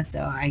eczema,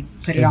 so I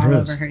put it all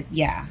over her.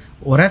 Yeah.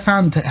 What I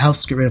found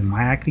helps get rid of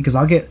my acne, because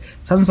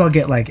sometimes I'll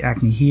get like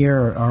acne here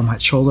or on my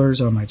shoulders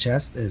or on my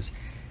chest, is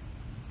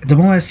the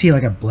moment I see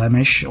like a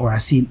blemish or I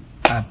see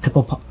a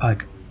pimple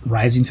like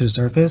rising to the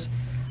surface,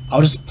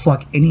 I'll just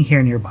pluck any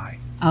hair nearby.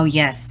 Oh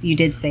yes, you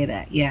did say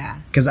that. Yeah.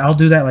 Because I'll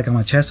do that like on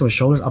my chest or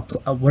shoulders.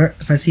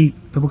 If I see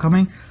pimple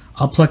coming,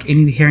 I'll pluck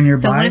any hair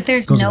nearby. So what if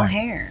there's no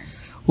hair?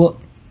 Well,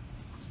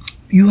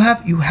 you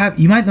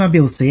might not be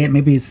able to see it.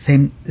 Maybe it's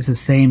the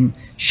same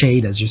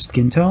shade as your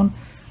skin tone,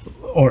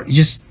 or you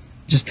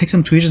just take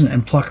some tweezers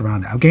and pluck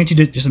around it. I'm guarantee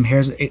you there's some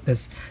hairs.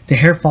 The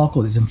hair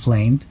follicle is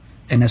inflamed,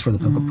 and that's where the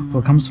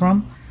pimple comes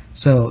from.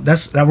 So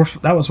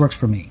that works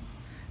for me.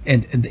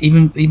 And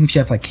even if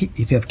you have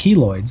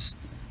keloids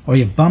or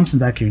you have bumps in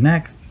the back of your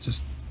neck,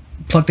 just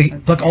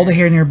pluck all the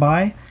hair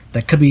nearby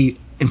that could be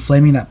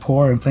inflaming that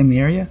pore or inflaming the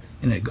area,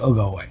 and it'll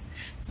go away.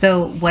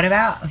 So what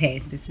about, okay,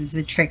 this is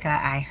a trick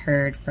I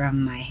heard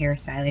from my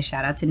hairstylist.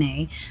 Shout out to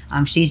Nay.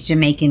 She's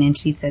Jamaican, and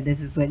she said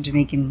this is what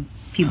Jamaican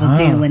people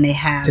do when they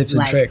have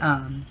like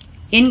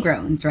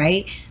ingrowns,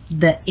 right?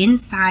 The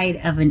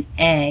inside of an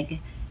egg,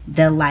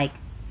 the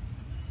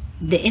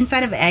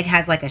inside of an egg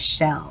has like a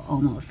shell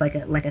almost, like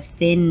a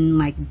thin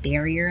like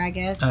barrier, I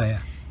guess. Oh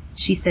yeah.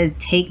 She said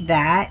take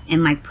that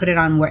and like put it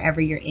on wherever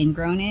your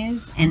ingrown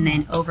is, and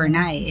then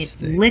overnight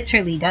it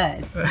literally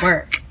does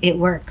work. It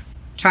works.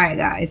 Try it,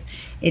 guys.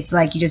 It's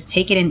like you just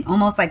take it and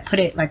almost like put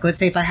it, like let's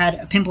say if I had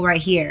a pimple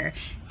right here,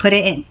 put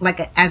it in like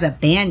as a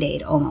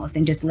band-aid almost,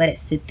 and just let it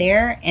sit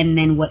there, and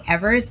then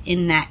whatever's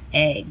in that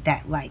egg,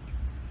 that like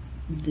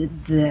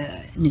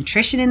the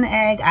nutrition in the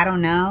egg, I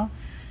don't know,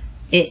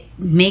 it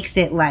makes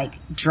it like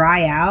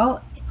dry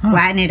out,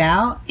 flatten it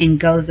out, and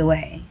goes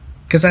away.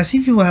 Because I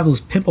see people have those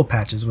pimple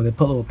patches where they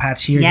put a little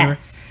patch here. Yes.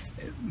 Here.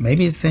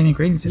 Maybe it's the same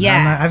ingredients. Yeah.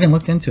 I haven't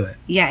looked into it.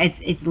 Yeah,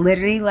 it's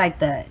literally like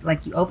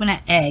you open an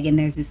egg and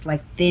there's this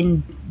like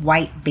thin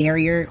white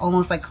barrier,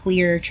 almost like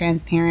clear,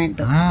 transparent,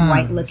 but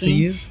white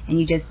looking. And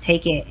you just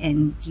take it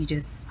and you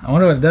just... I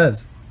wonder what it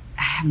does.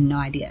 I have no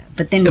idea.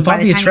 But then it'll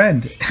probably be a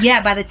trend.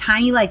 Yeah, by the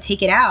time you like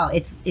take it out,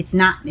 it's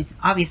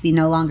obviously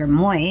no longer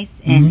moist,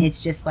 and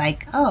it's just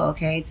like, oh,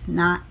 okay, it's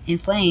not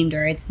inflamed,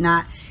 or it's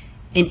not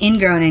an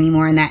ingrown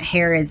anymore, and that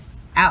hair is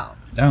out.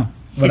 Oh.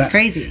 It's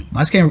crazy.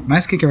 My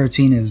skincare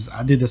routine is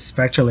I do the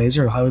spectral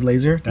laser or Hollywood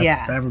laser.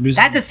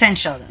 That's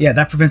essential though. Yeah,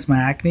 that prevents my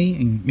acne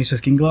and makes my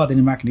skin glow.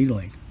 Then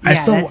microneedling. Yeah,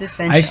 that's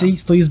essential. I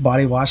still use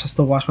body wash. I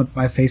still wash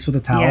my face with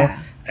a towel. Yeah.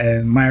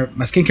 And my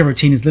skincare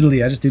routine is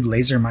literally I just do the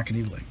laser and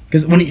microneedling.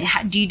 Because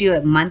do you do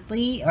it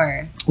monthly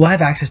or? Well, I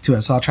have access to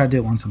it, so I'll try to do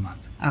it once a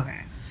month.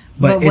 Okay.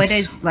 But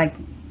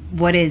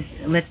what is,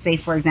 let's say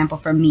for example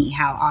for me,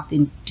 how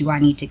often do I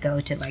need to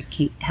go to like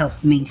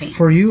help maintain?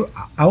 For you,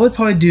 I would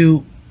probably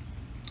do.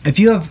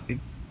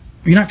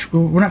 We're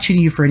not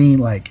treating you for any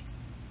like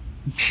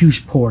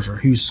huge pores or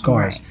huge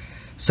scars. Right.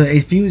 So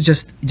if you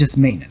just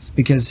maintenance,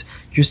 because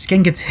your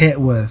skin gets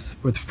hit with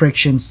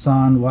friction,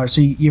 sun, water,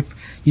 so your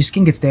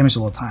skin gets damaged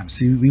all the time.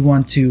 So we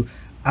want to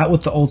out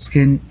with the old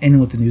skin, in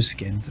with the new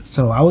skin.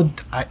 So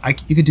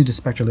you could do the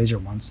spectral laser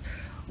once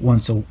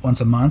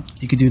a month.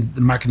 You could do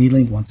the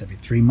microneedling once every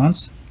 3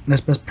 months. And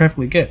that's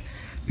perfectly good,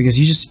 because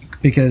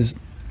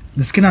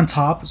the skin on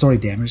top is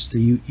already damaged. So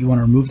you want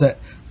to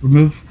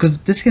because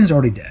this skin is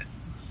already dead.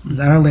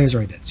 The outer layer is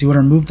already dead. So you want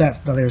to remove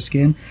that layer of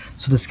skin,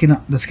 so the skin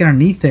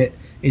underneath it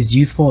is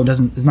youthful.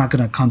 It's not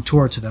going to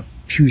contour to the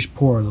huge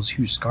pore, those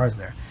huge scars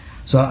there.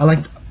 So I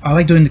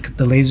like doing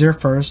the laser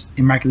first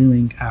and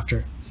microneedling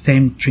after,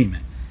 same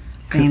treatment.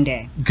 Same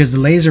day. Because the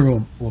laser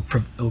will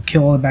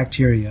kill all the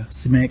bacteria,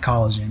 cement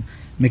collagen,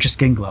 make your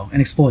skin glow,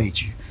 and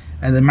exfoliate you.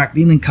 And then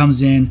microneedling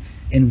comes in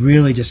and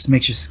really just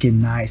makes your skin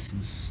nice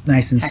and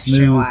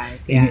smooth,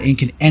 and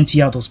can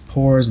empty out those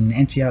pores and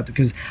empty out,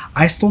 because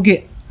I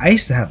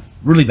used to have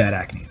really bad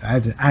acne. I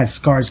had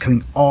scars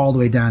coming all the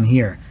way down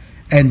here,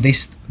 and they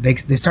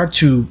start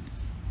to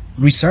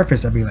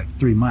resurface every like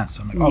 3 months.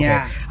 So I'm like,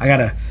 okay, I got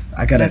a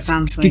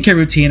skincare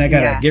routine. I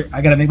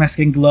gotta make my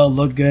skin glow,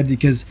 look good,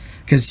 because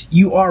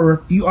you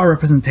are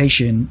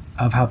representation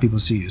of how people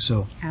see you.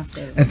 So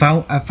absolutely,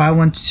 if I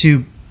want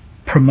to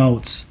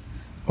promote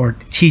or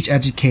teach,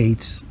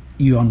 educate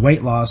you on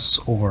weight loss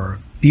or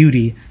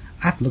beauty,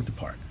 I have to look the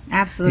part.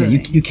 Absolutely.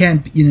 Yeah, you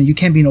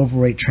can't be an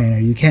overweight trainer.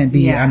 You can't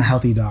be an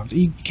unhealthy doctor.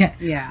 You can't.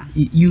 Yeah.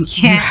 You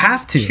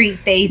have to treat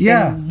face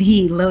and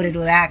be loaded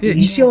with acne. Yeah,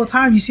 you see all the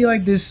time. You see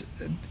like this.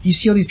 You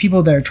see all these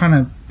people that are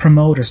trying to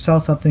promote or sell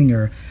something,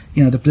 or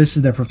this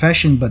is their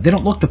profession, but they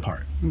don't look the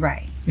part.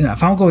 Right.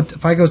 If I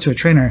go to a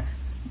trainer,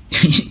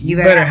 you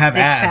better have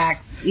abs.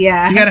 Packs.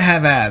 Yeah. You gotta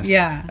have abs.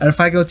 Yeah. And if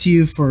I go to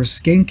you for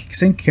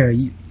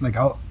skincare,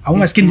 I want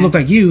my skin to look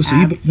like you, so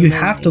you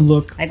have to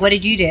look like, what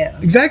did you do?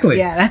 Exactly.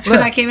 Yeah, that's when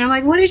I came in. I'm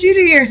like, what did you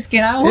do to your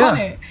skin? I want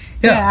it.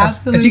 Yeah,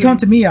 absolutely. If you come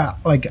to me, I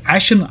don't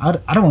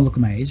want to look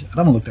at my age. I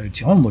don't want to look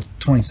 32. I want to look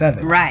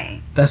 27.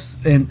 Right. That's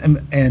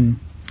and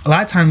a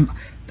lot of times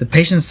the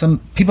patients, some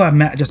people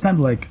I've just met,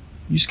 like,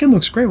 your skin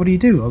looks great. What do you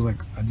do? I was like,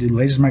 I do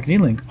laser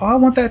microneedling. Oh, I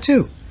want that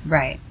too.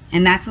 Right.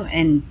 And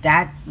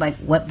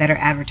what better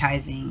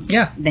advertising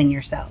than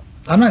yourself?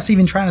 I'm not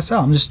even trying to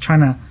sell. I'm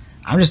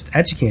just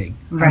educating.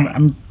 Right.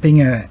 I'm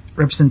being a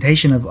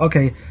representation of,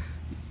 okay,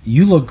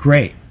 you look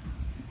great.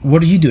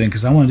 what are you doing?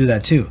 Because I want to do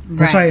that too.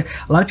 That's why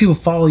a lot of people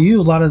follow you.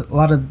 A lot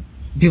of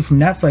people from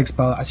Netflix,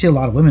 but I see a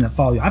lot of women that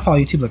follow you. I follow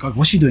you too. Like, oh,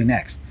 what's she doing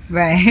next?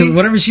 Right. Because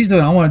whatever she's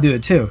doing, I want to do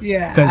it too.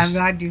 Yeah.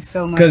 I do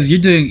so much. Because you're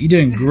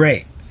doing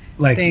great.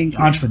 Like,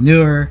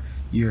 entrepreneur,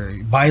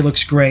 your body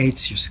looks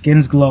great, your skin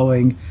is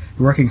glowing,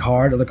 you're working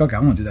hard. I'm like, okay, I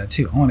want to do that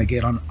too. I want to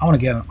get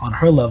on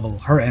her level,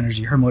 her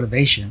energy, her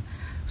motivation,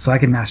 so I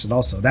can match it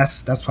also.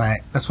 That's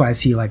why I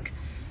see like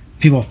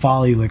people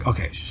follow you. Like,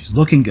 okay, she's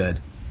looking good,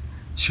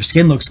 her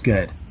skin looks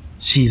good,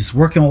 she's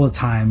working all the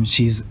time,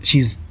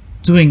 she's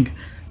doing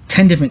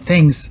 10 different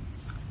things.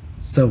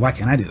 So why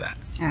can't I do that?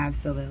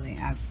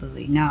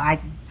 Absolutely. No,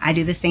 I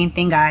do the same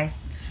thing, guys.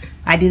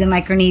 I do the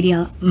micro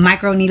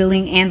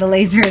needling and the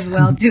laser as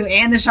well too,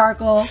 and the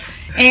charcoal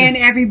and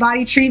every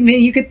body treatment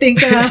you could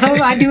think of.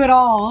 I do it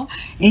all.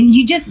 And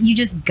you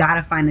just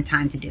gotta find the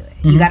time to do it.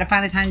 You gotta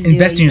find the time to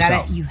invest do it. In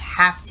yourself. You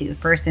have to,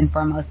 first and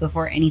foremost,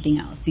 before anything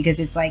else, because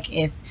it's like,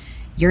 if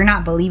you're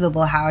not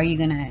believable, how are you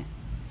gonna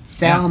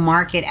sell,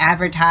 market,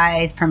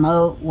 advertise,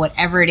 promote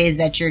whatever it is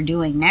that you're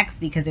doing next?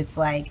 Because it's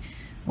like,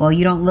 well,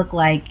 you don't look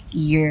like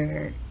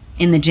you're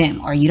in the gym,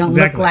 or you don't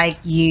look like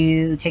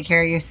you take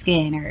care of your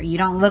skin, or you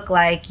don't look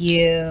like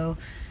you,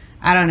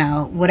 I don't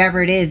know,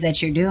 whatever it is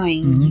that you're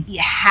doing. It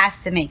has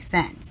to make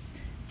sense,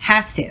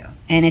 has to.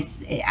 And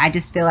I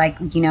just feel like,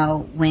 you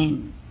know,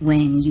 when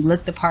you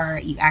look the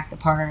part, you act the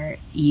part,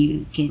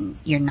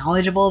 you're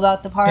knowledgeable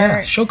about the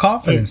part. Show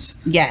confidence.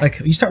 Yes.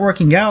 Like, you start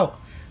working out,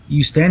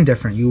 you stand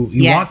different, you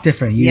walk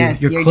different,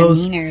 your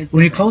clothes,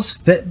 when your clothes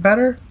fit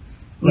better,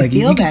 like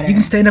you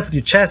can stand up with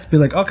your chest, be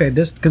like, okay,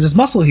 this, because there's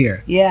muscle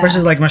here. Yeah.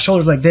 Versus like my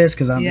shoulders like this,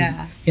 because I'm just,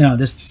 you know,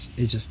 this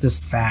is just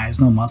this fat, there's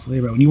no muscle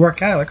here. But when you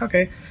work out, like,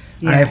 okay,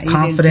 I have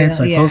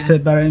confidence, like clothes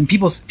fit better, and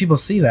people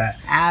see that.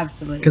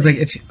 Absolutely. Because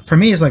like, for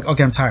me, it's like,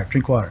 okay, I'm tired,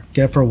 drink water,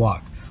 get up for a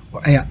walk.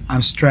 Or, hey,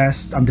 I'm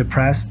stressed, I'm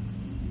depressed,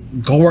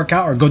 go work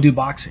out or go do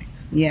boxing.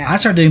 Yeah. I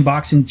started doing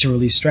boxing to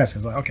release stress,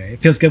 because like, okay, it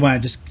feels good when I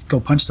just go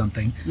punch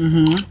something,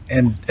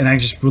 and I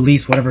just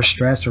release whatever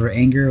stress or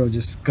anger, or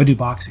just go do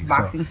boxing.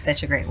 Boxing's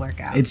such a great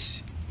workout.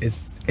 It's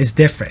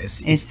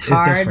different. It's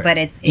hard, different.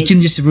 But you can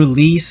just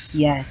release.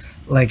 Yes.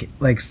 Like,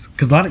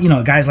 because a lot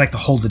of guys like to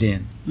hold it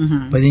in,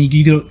 but then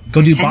you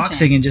go do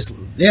boxing and just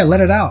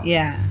let it out.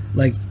 Yeah.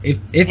 Like,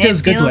 it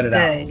feels good to let it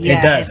out. Yeah,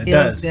 it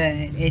does.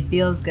 It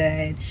feels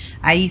good.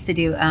 I used to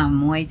do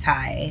Muay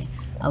Thai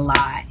a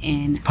lot,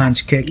 and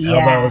punch, kick,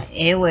 elbows.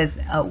 It was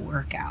a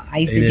workout. I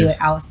used to do it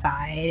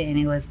outside, and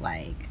it was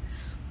like,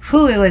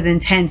 it was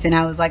intense. And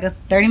I was like,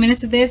 30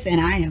 minutes of this and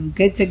I am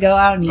good to go.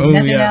 I don't need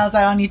nothing else.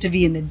 I don't need to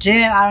be in the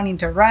gym. I don't need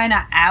to run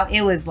out.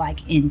 It was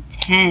like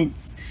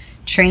intense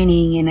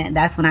training, and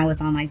that's when I was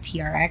on like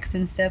TRX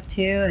and stuff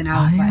too. And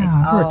I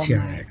was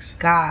TRX.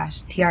 My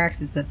gosh, TRX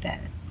is the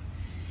best.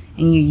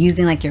 And you're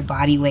using like your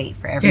body weight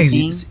for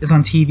everything. Yeah, it's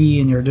on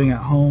TV and you're doing it at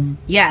home.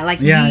 Yeah, like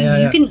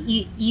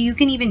you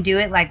can even do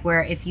it like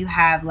where if you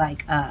have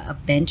like a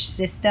bench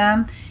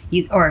system,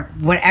 or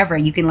whatever,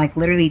 you can like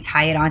literally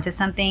tie it onto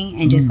something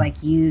and just like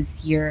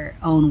use your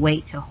own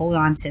weight to hold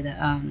on to the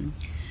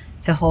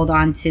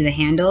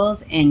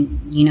handles,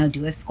 and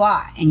do a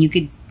squat, and you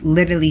could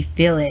literally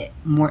feel it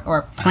more,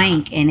 or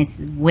plank, and it's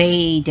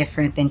way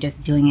different than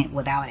just doing it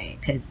without it,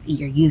 because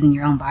you're using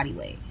your own body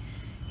weight.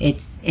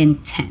 It's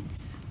intense.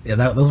 Yeah,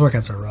 those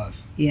workouts are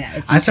rough.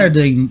 Yeah, I started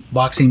doing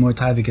boxing, Muay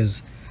Thai,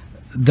 because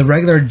the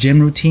regular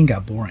gym routine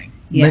got boring.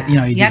 Yeah,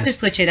 you have to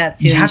switch it up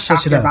too. You have to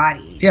switch it up.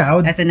 Body.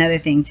 Yeah, that's another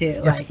thing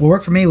too. Yeah, what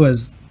worked for me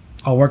was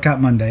I'll work out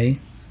Monday,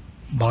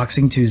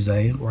 boxing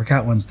Tuesday, work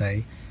out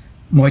Wednesday,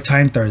 Muay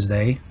Thai on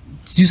Thursday.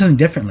 Do something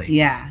differently.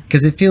 Yeah,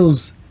 because it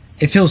feels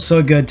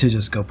so good to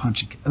just go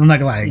punch. I'm not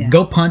gonna lie,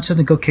 go punch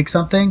something, go kick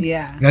something.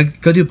 Yeah,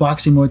 go do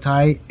boxing, Muay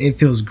Thai. It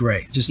feels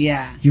great. Just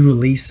you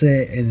release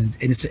it, and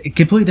it's a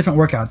completely different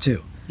workout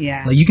too.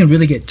 Yeah, like you can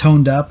really get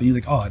toned up, and you're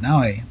like, oh,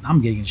 now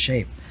I'm getting in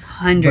shape.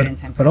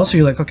 110%. But also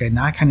you're like, okay,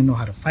 now I kind of know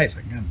how to fight, so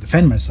I can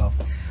defend myself.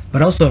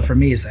 But also for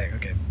me, it's like,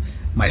 okay,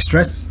 my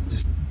stress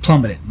just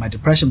plummeted, my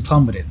depression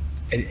plummeted.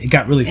 It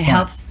got really fun. It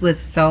helps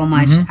with so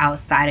much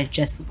outside of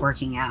just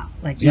working out.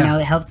 Like, it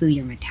helps with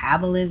your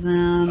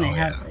metabolism. It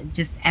helps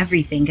just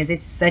everything, because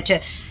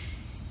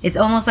it's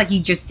almost like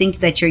you just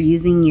think that you're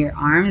using your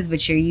arms,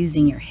 but you're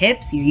using your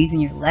hips, you're using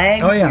your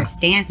legs, your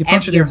stance, you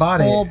punch with your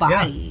body. Whole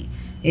body. Yeah.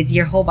 It's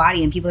your whole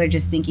body, and people are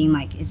just thinking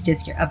like it's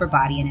just your upper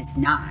body, and it's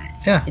not.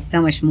 Yeah, it's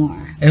so much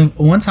more. And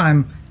one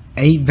time,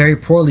 I ate very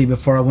poorly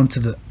before I went to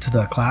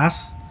the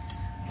class,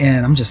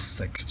 and I'm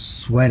just like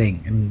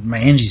sweating, and my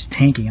energy's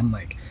tanking. I'm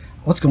like,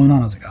 what's going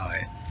on? I was like,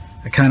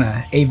 I kind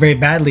of ate very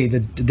badly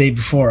the day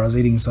before. I was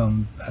eating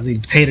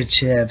potato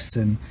chips,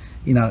 and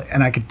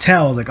and I could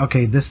tell, I was like,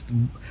 okay,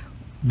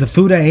 the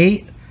food I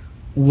ate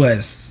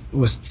was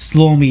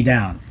slowing me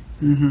down.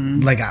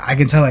 Like I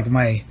can tell, like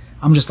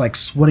I'm just like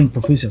sweating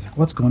profusely. I was like,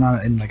 what's going on?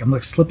 And like I'm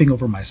like slipping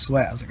over my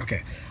sweat. I was like,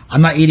 okay,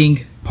 I'm not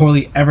eating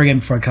poorly ever again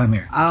before I come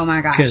here. Oh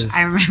my gosh.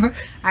 I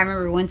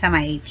remember one time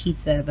I ate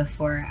pizza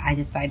before I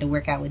decided to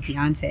work out with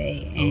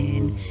Deontay,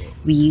 and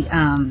we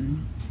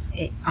on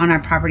our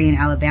property in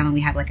Alabama,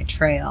 we have like a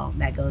trail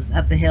that goes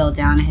up a hill,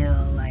 down a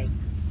hill, like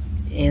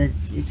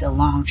it's a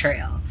long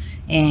trail,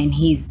 and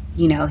he's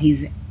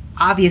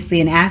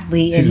obviously an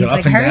athlete, and he's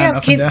like, hurry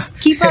up, keep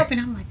up. And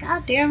I'm like,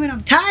 God damn it,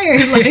 I'm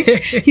tired.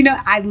 Like,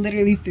 I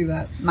literally threw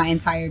up my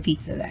entire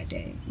pizza that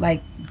day,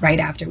 like right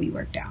after we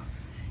worked out.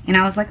 And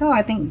I was like, oh,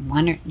 I think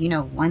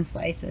one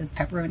slice of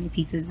pepperoni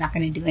pizza is not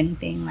going to do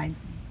anything. Like,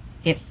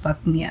 it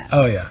fucked me up.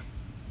 Oh yeah.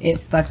 It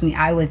fucked me.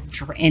 I was,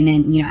 and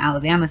then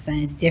Alabama sun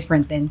is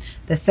different than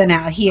the sun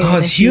out here. Oh,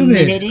 it's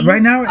humid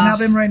right now. In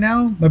Alabama right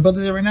now, my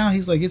brother's there right now.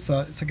 He's like, it's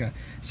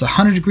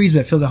 100 degrees, but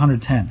it feels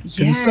 110 because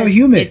it's so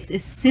humid.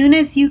 As soon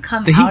as you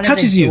come out of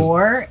the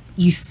door,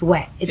 you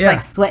sweat. It's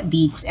like sweat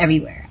beads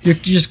everywhere. You're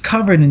just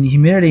covered in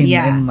humidity,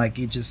 and like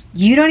it just.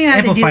 You don't even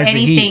have to do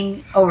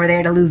anything over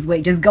there to lose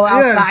weight. Just go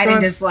outside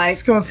and just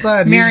go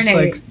outside.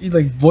 Marinate. You're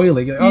like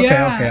boiling. Okay,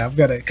 I've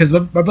got it. Because my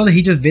brother,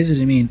 he just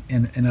visited me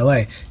in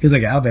LA. He was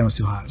like, Alabama's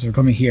too hot, so we're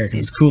coming here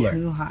because it's cooler.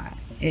 Too hot.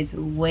 It's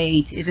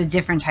it's a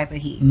different type of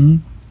heat. Mm-hmm.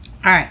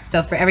 All right,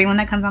 so for everyone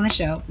that comes on the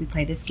show, we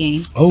play this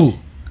game. Oh.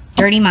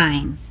 Dirty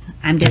Minds.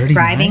 I'm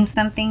describing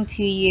something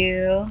to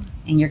you,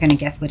 and you're going to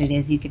guess what it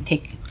is. You can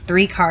pick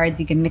 3 cards.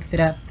 You can mix it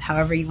up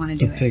however you want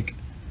to do it.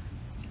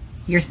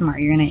 You're smart.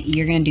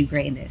 You're gonna do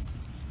great in this.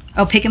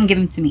 Oh, pick them, give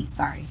them to me.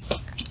 Sorry.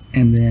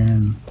 And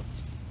then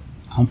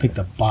I'll pick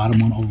the bottom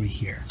one over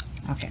here.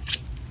 Okay.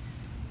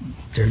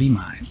 Dirty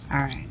Minds. All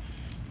right.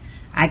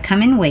 I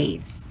come in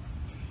waves.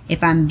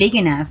 If I'm big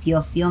enough,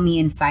 you'll feel me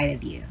inside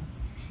of you.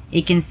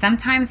 It can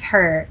sometimes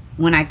hurt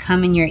when I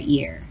come in your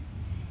ear.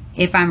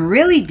 If I'm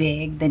really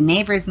big, the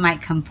neighbors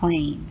might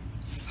complain.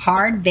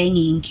 Hard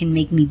banging can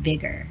make me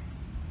bigger.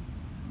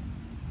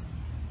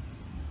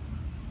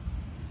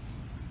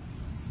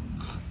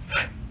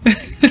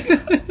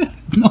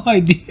 No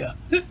idea.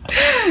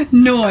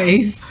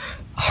 Noise.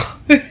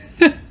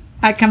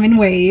 I come in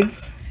waves.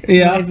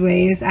 Yeah. Noise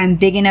waves. I'm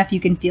big enough you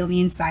can feel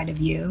me inside of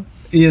you.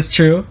 Yes,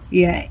 true.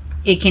 Yeah.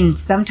 It can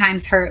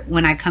sometimes hurt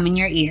when I come in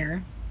your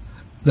ear.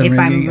 If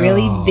I'm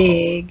really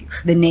big,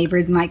 the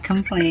neighbors might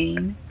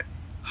complain.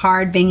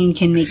 Hard banging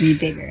can make me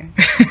bigger.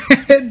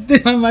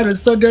 My mind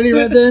was so dirty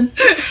right then.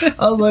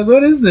 I was like,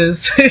 what is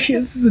this? Is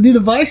this a new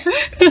device?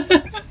 All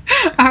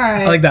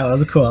right. I like that one. That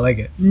was cool. I like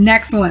it.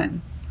 Next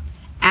one.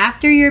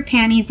 After your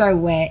panties are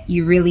wet,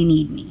 you really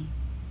need me.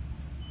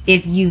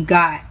 If you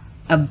got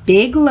a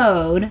big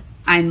load,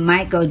 I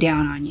might go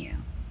down on you.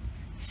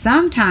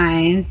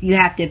 Sometimes you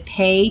have to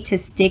pay to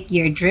stick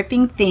your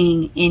dripping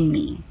thing in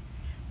me.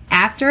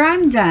 After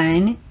I'm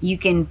done, you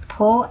can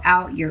pull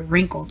out your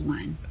wrinkled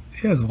one.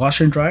 Yeah, it's a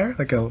washer and dryer,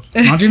 like a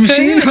laundry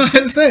machine.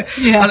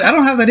 Yeah. I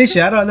don't have that issue.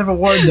 I never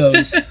worn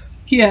those.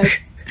 Yeah.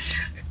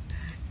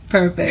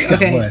 Perfect.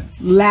 Okay.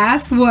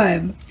 Last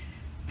one.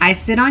 I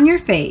sit on your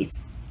face.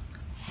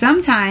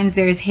 Sometimes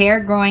there's hair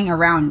growing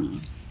around me.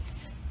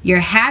 You're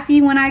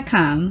happy when I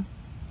come.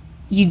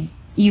 You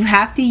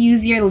have to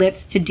use your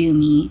lips to do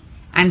me.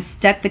 I'm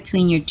stuck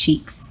between your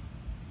cheeks.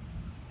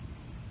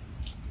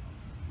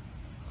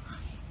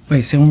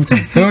 Wait, say one more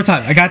time. Say one more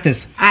time. I got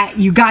this.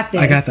 You got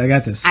this. I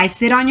got this. I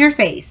sit on your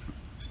face.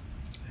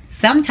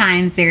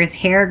 Sometimes there's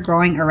hair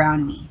growing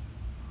around me.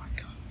 Oh my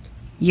God.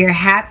 You're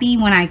happy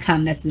when I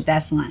come. That's the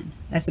best one.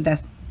 That's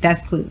the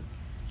best clue.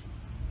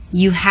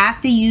 You have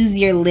to use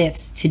your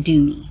lips to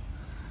do me.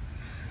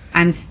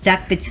 I'm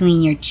stuck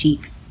between your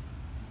cheeks.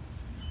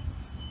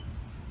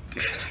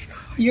 Dude,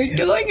 You're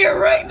doing it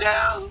right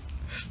now.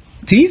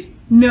 Teeth?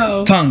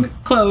 No. Tongue?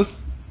 Close.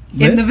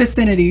 Lip? In the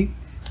vicinity.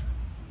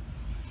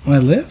 My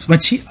lips? My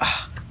cheek?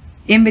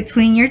 In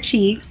between your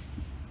cheeks.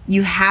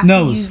 You have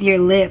to use your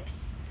lips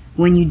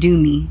when you do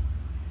me.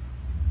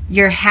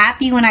 You're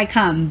happy when I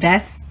come.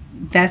 Best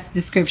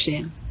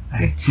description. I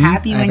have teeth,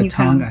 happy when you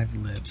tongue, come. I have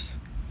lips.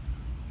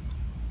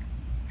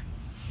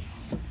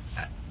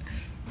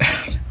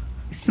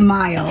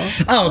 Smile.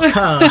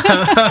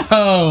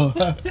 Oh.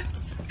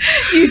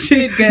 You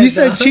did good. You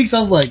said cheeks. I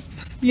was like,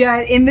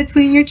 yeah, in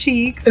between your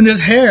cheeks. And there's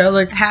hair. I was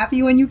like,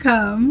 happy when you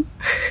come.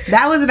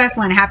 That was the best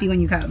one. Happy when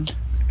you come.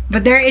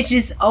 But it's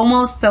just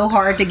almost so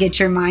hard to get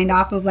your mind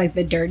off of like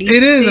the dirty.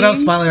 It is, thing. and I'm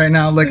smiling right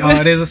now. I'm like, oh,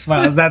 it is a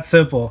smile. It's that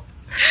simple.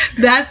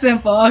 That's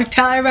simple.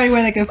 Tell everybody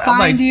where they can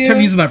find you.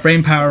 I'm using my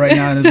brain power right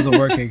now, and it isn't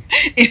working.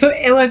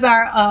 It was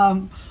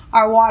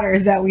our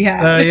waters that we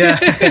had.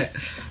 Yeah.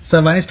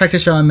 So my name is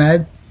Practitioner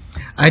Ahmed.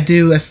 I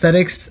do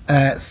aesthetics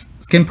at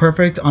Skin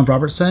Perfect on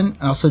Robertson.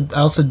 I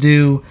also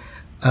do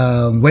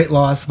weight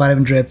loss,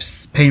 vitamin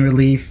drips, pain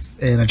relief,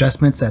 and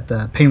adjustments at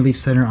the Pain Relief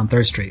Center on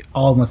 3rd Street,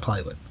 all in West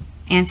Hollywood.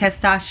 And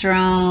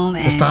testosterone.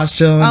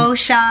 And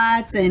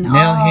shots and nail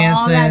all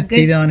enhancement, that good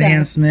female stuff.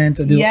 enhancement.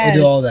 I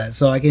do all that.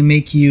 So I can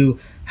make you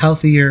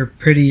healthier,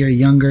 prettier,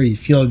 younger. You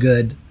feel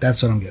good.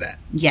 That's what I'm good at.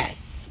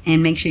 Yes.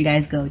 And make sure you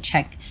guys go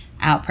check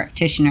out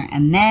Practitioner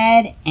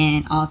Ahmed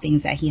and all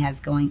things that he has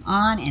going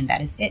on. And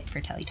that is it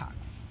for Telli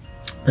Talks.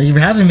 Thank you for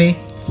having me.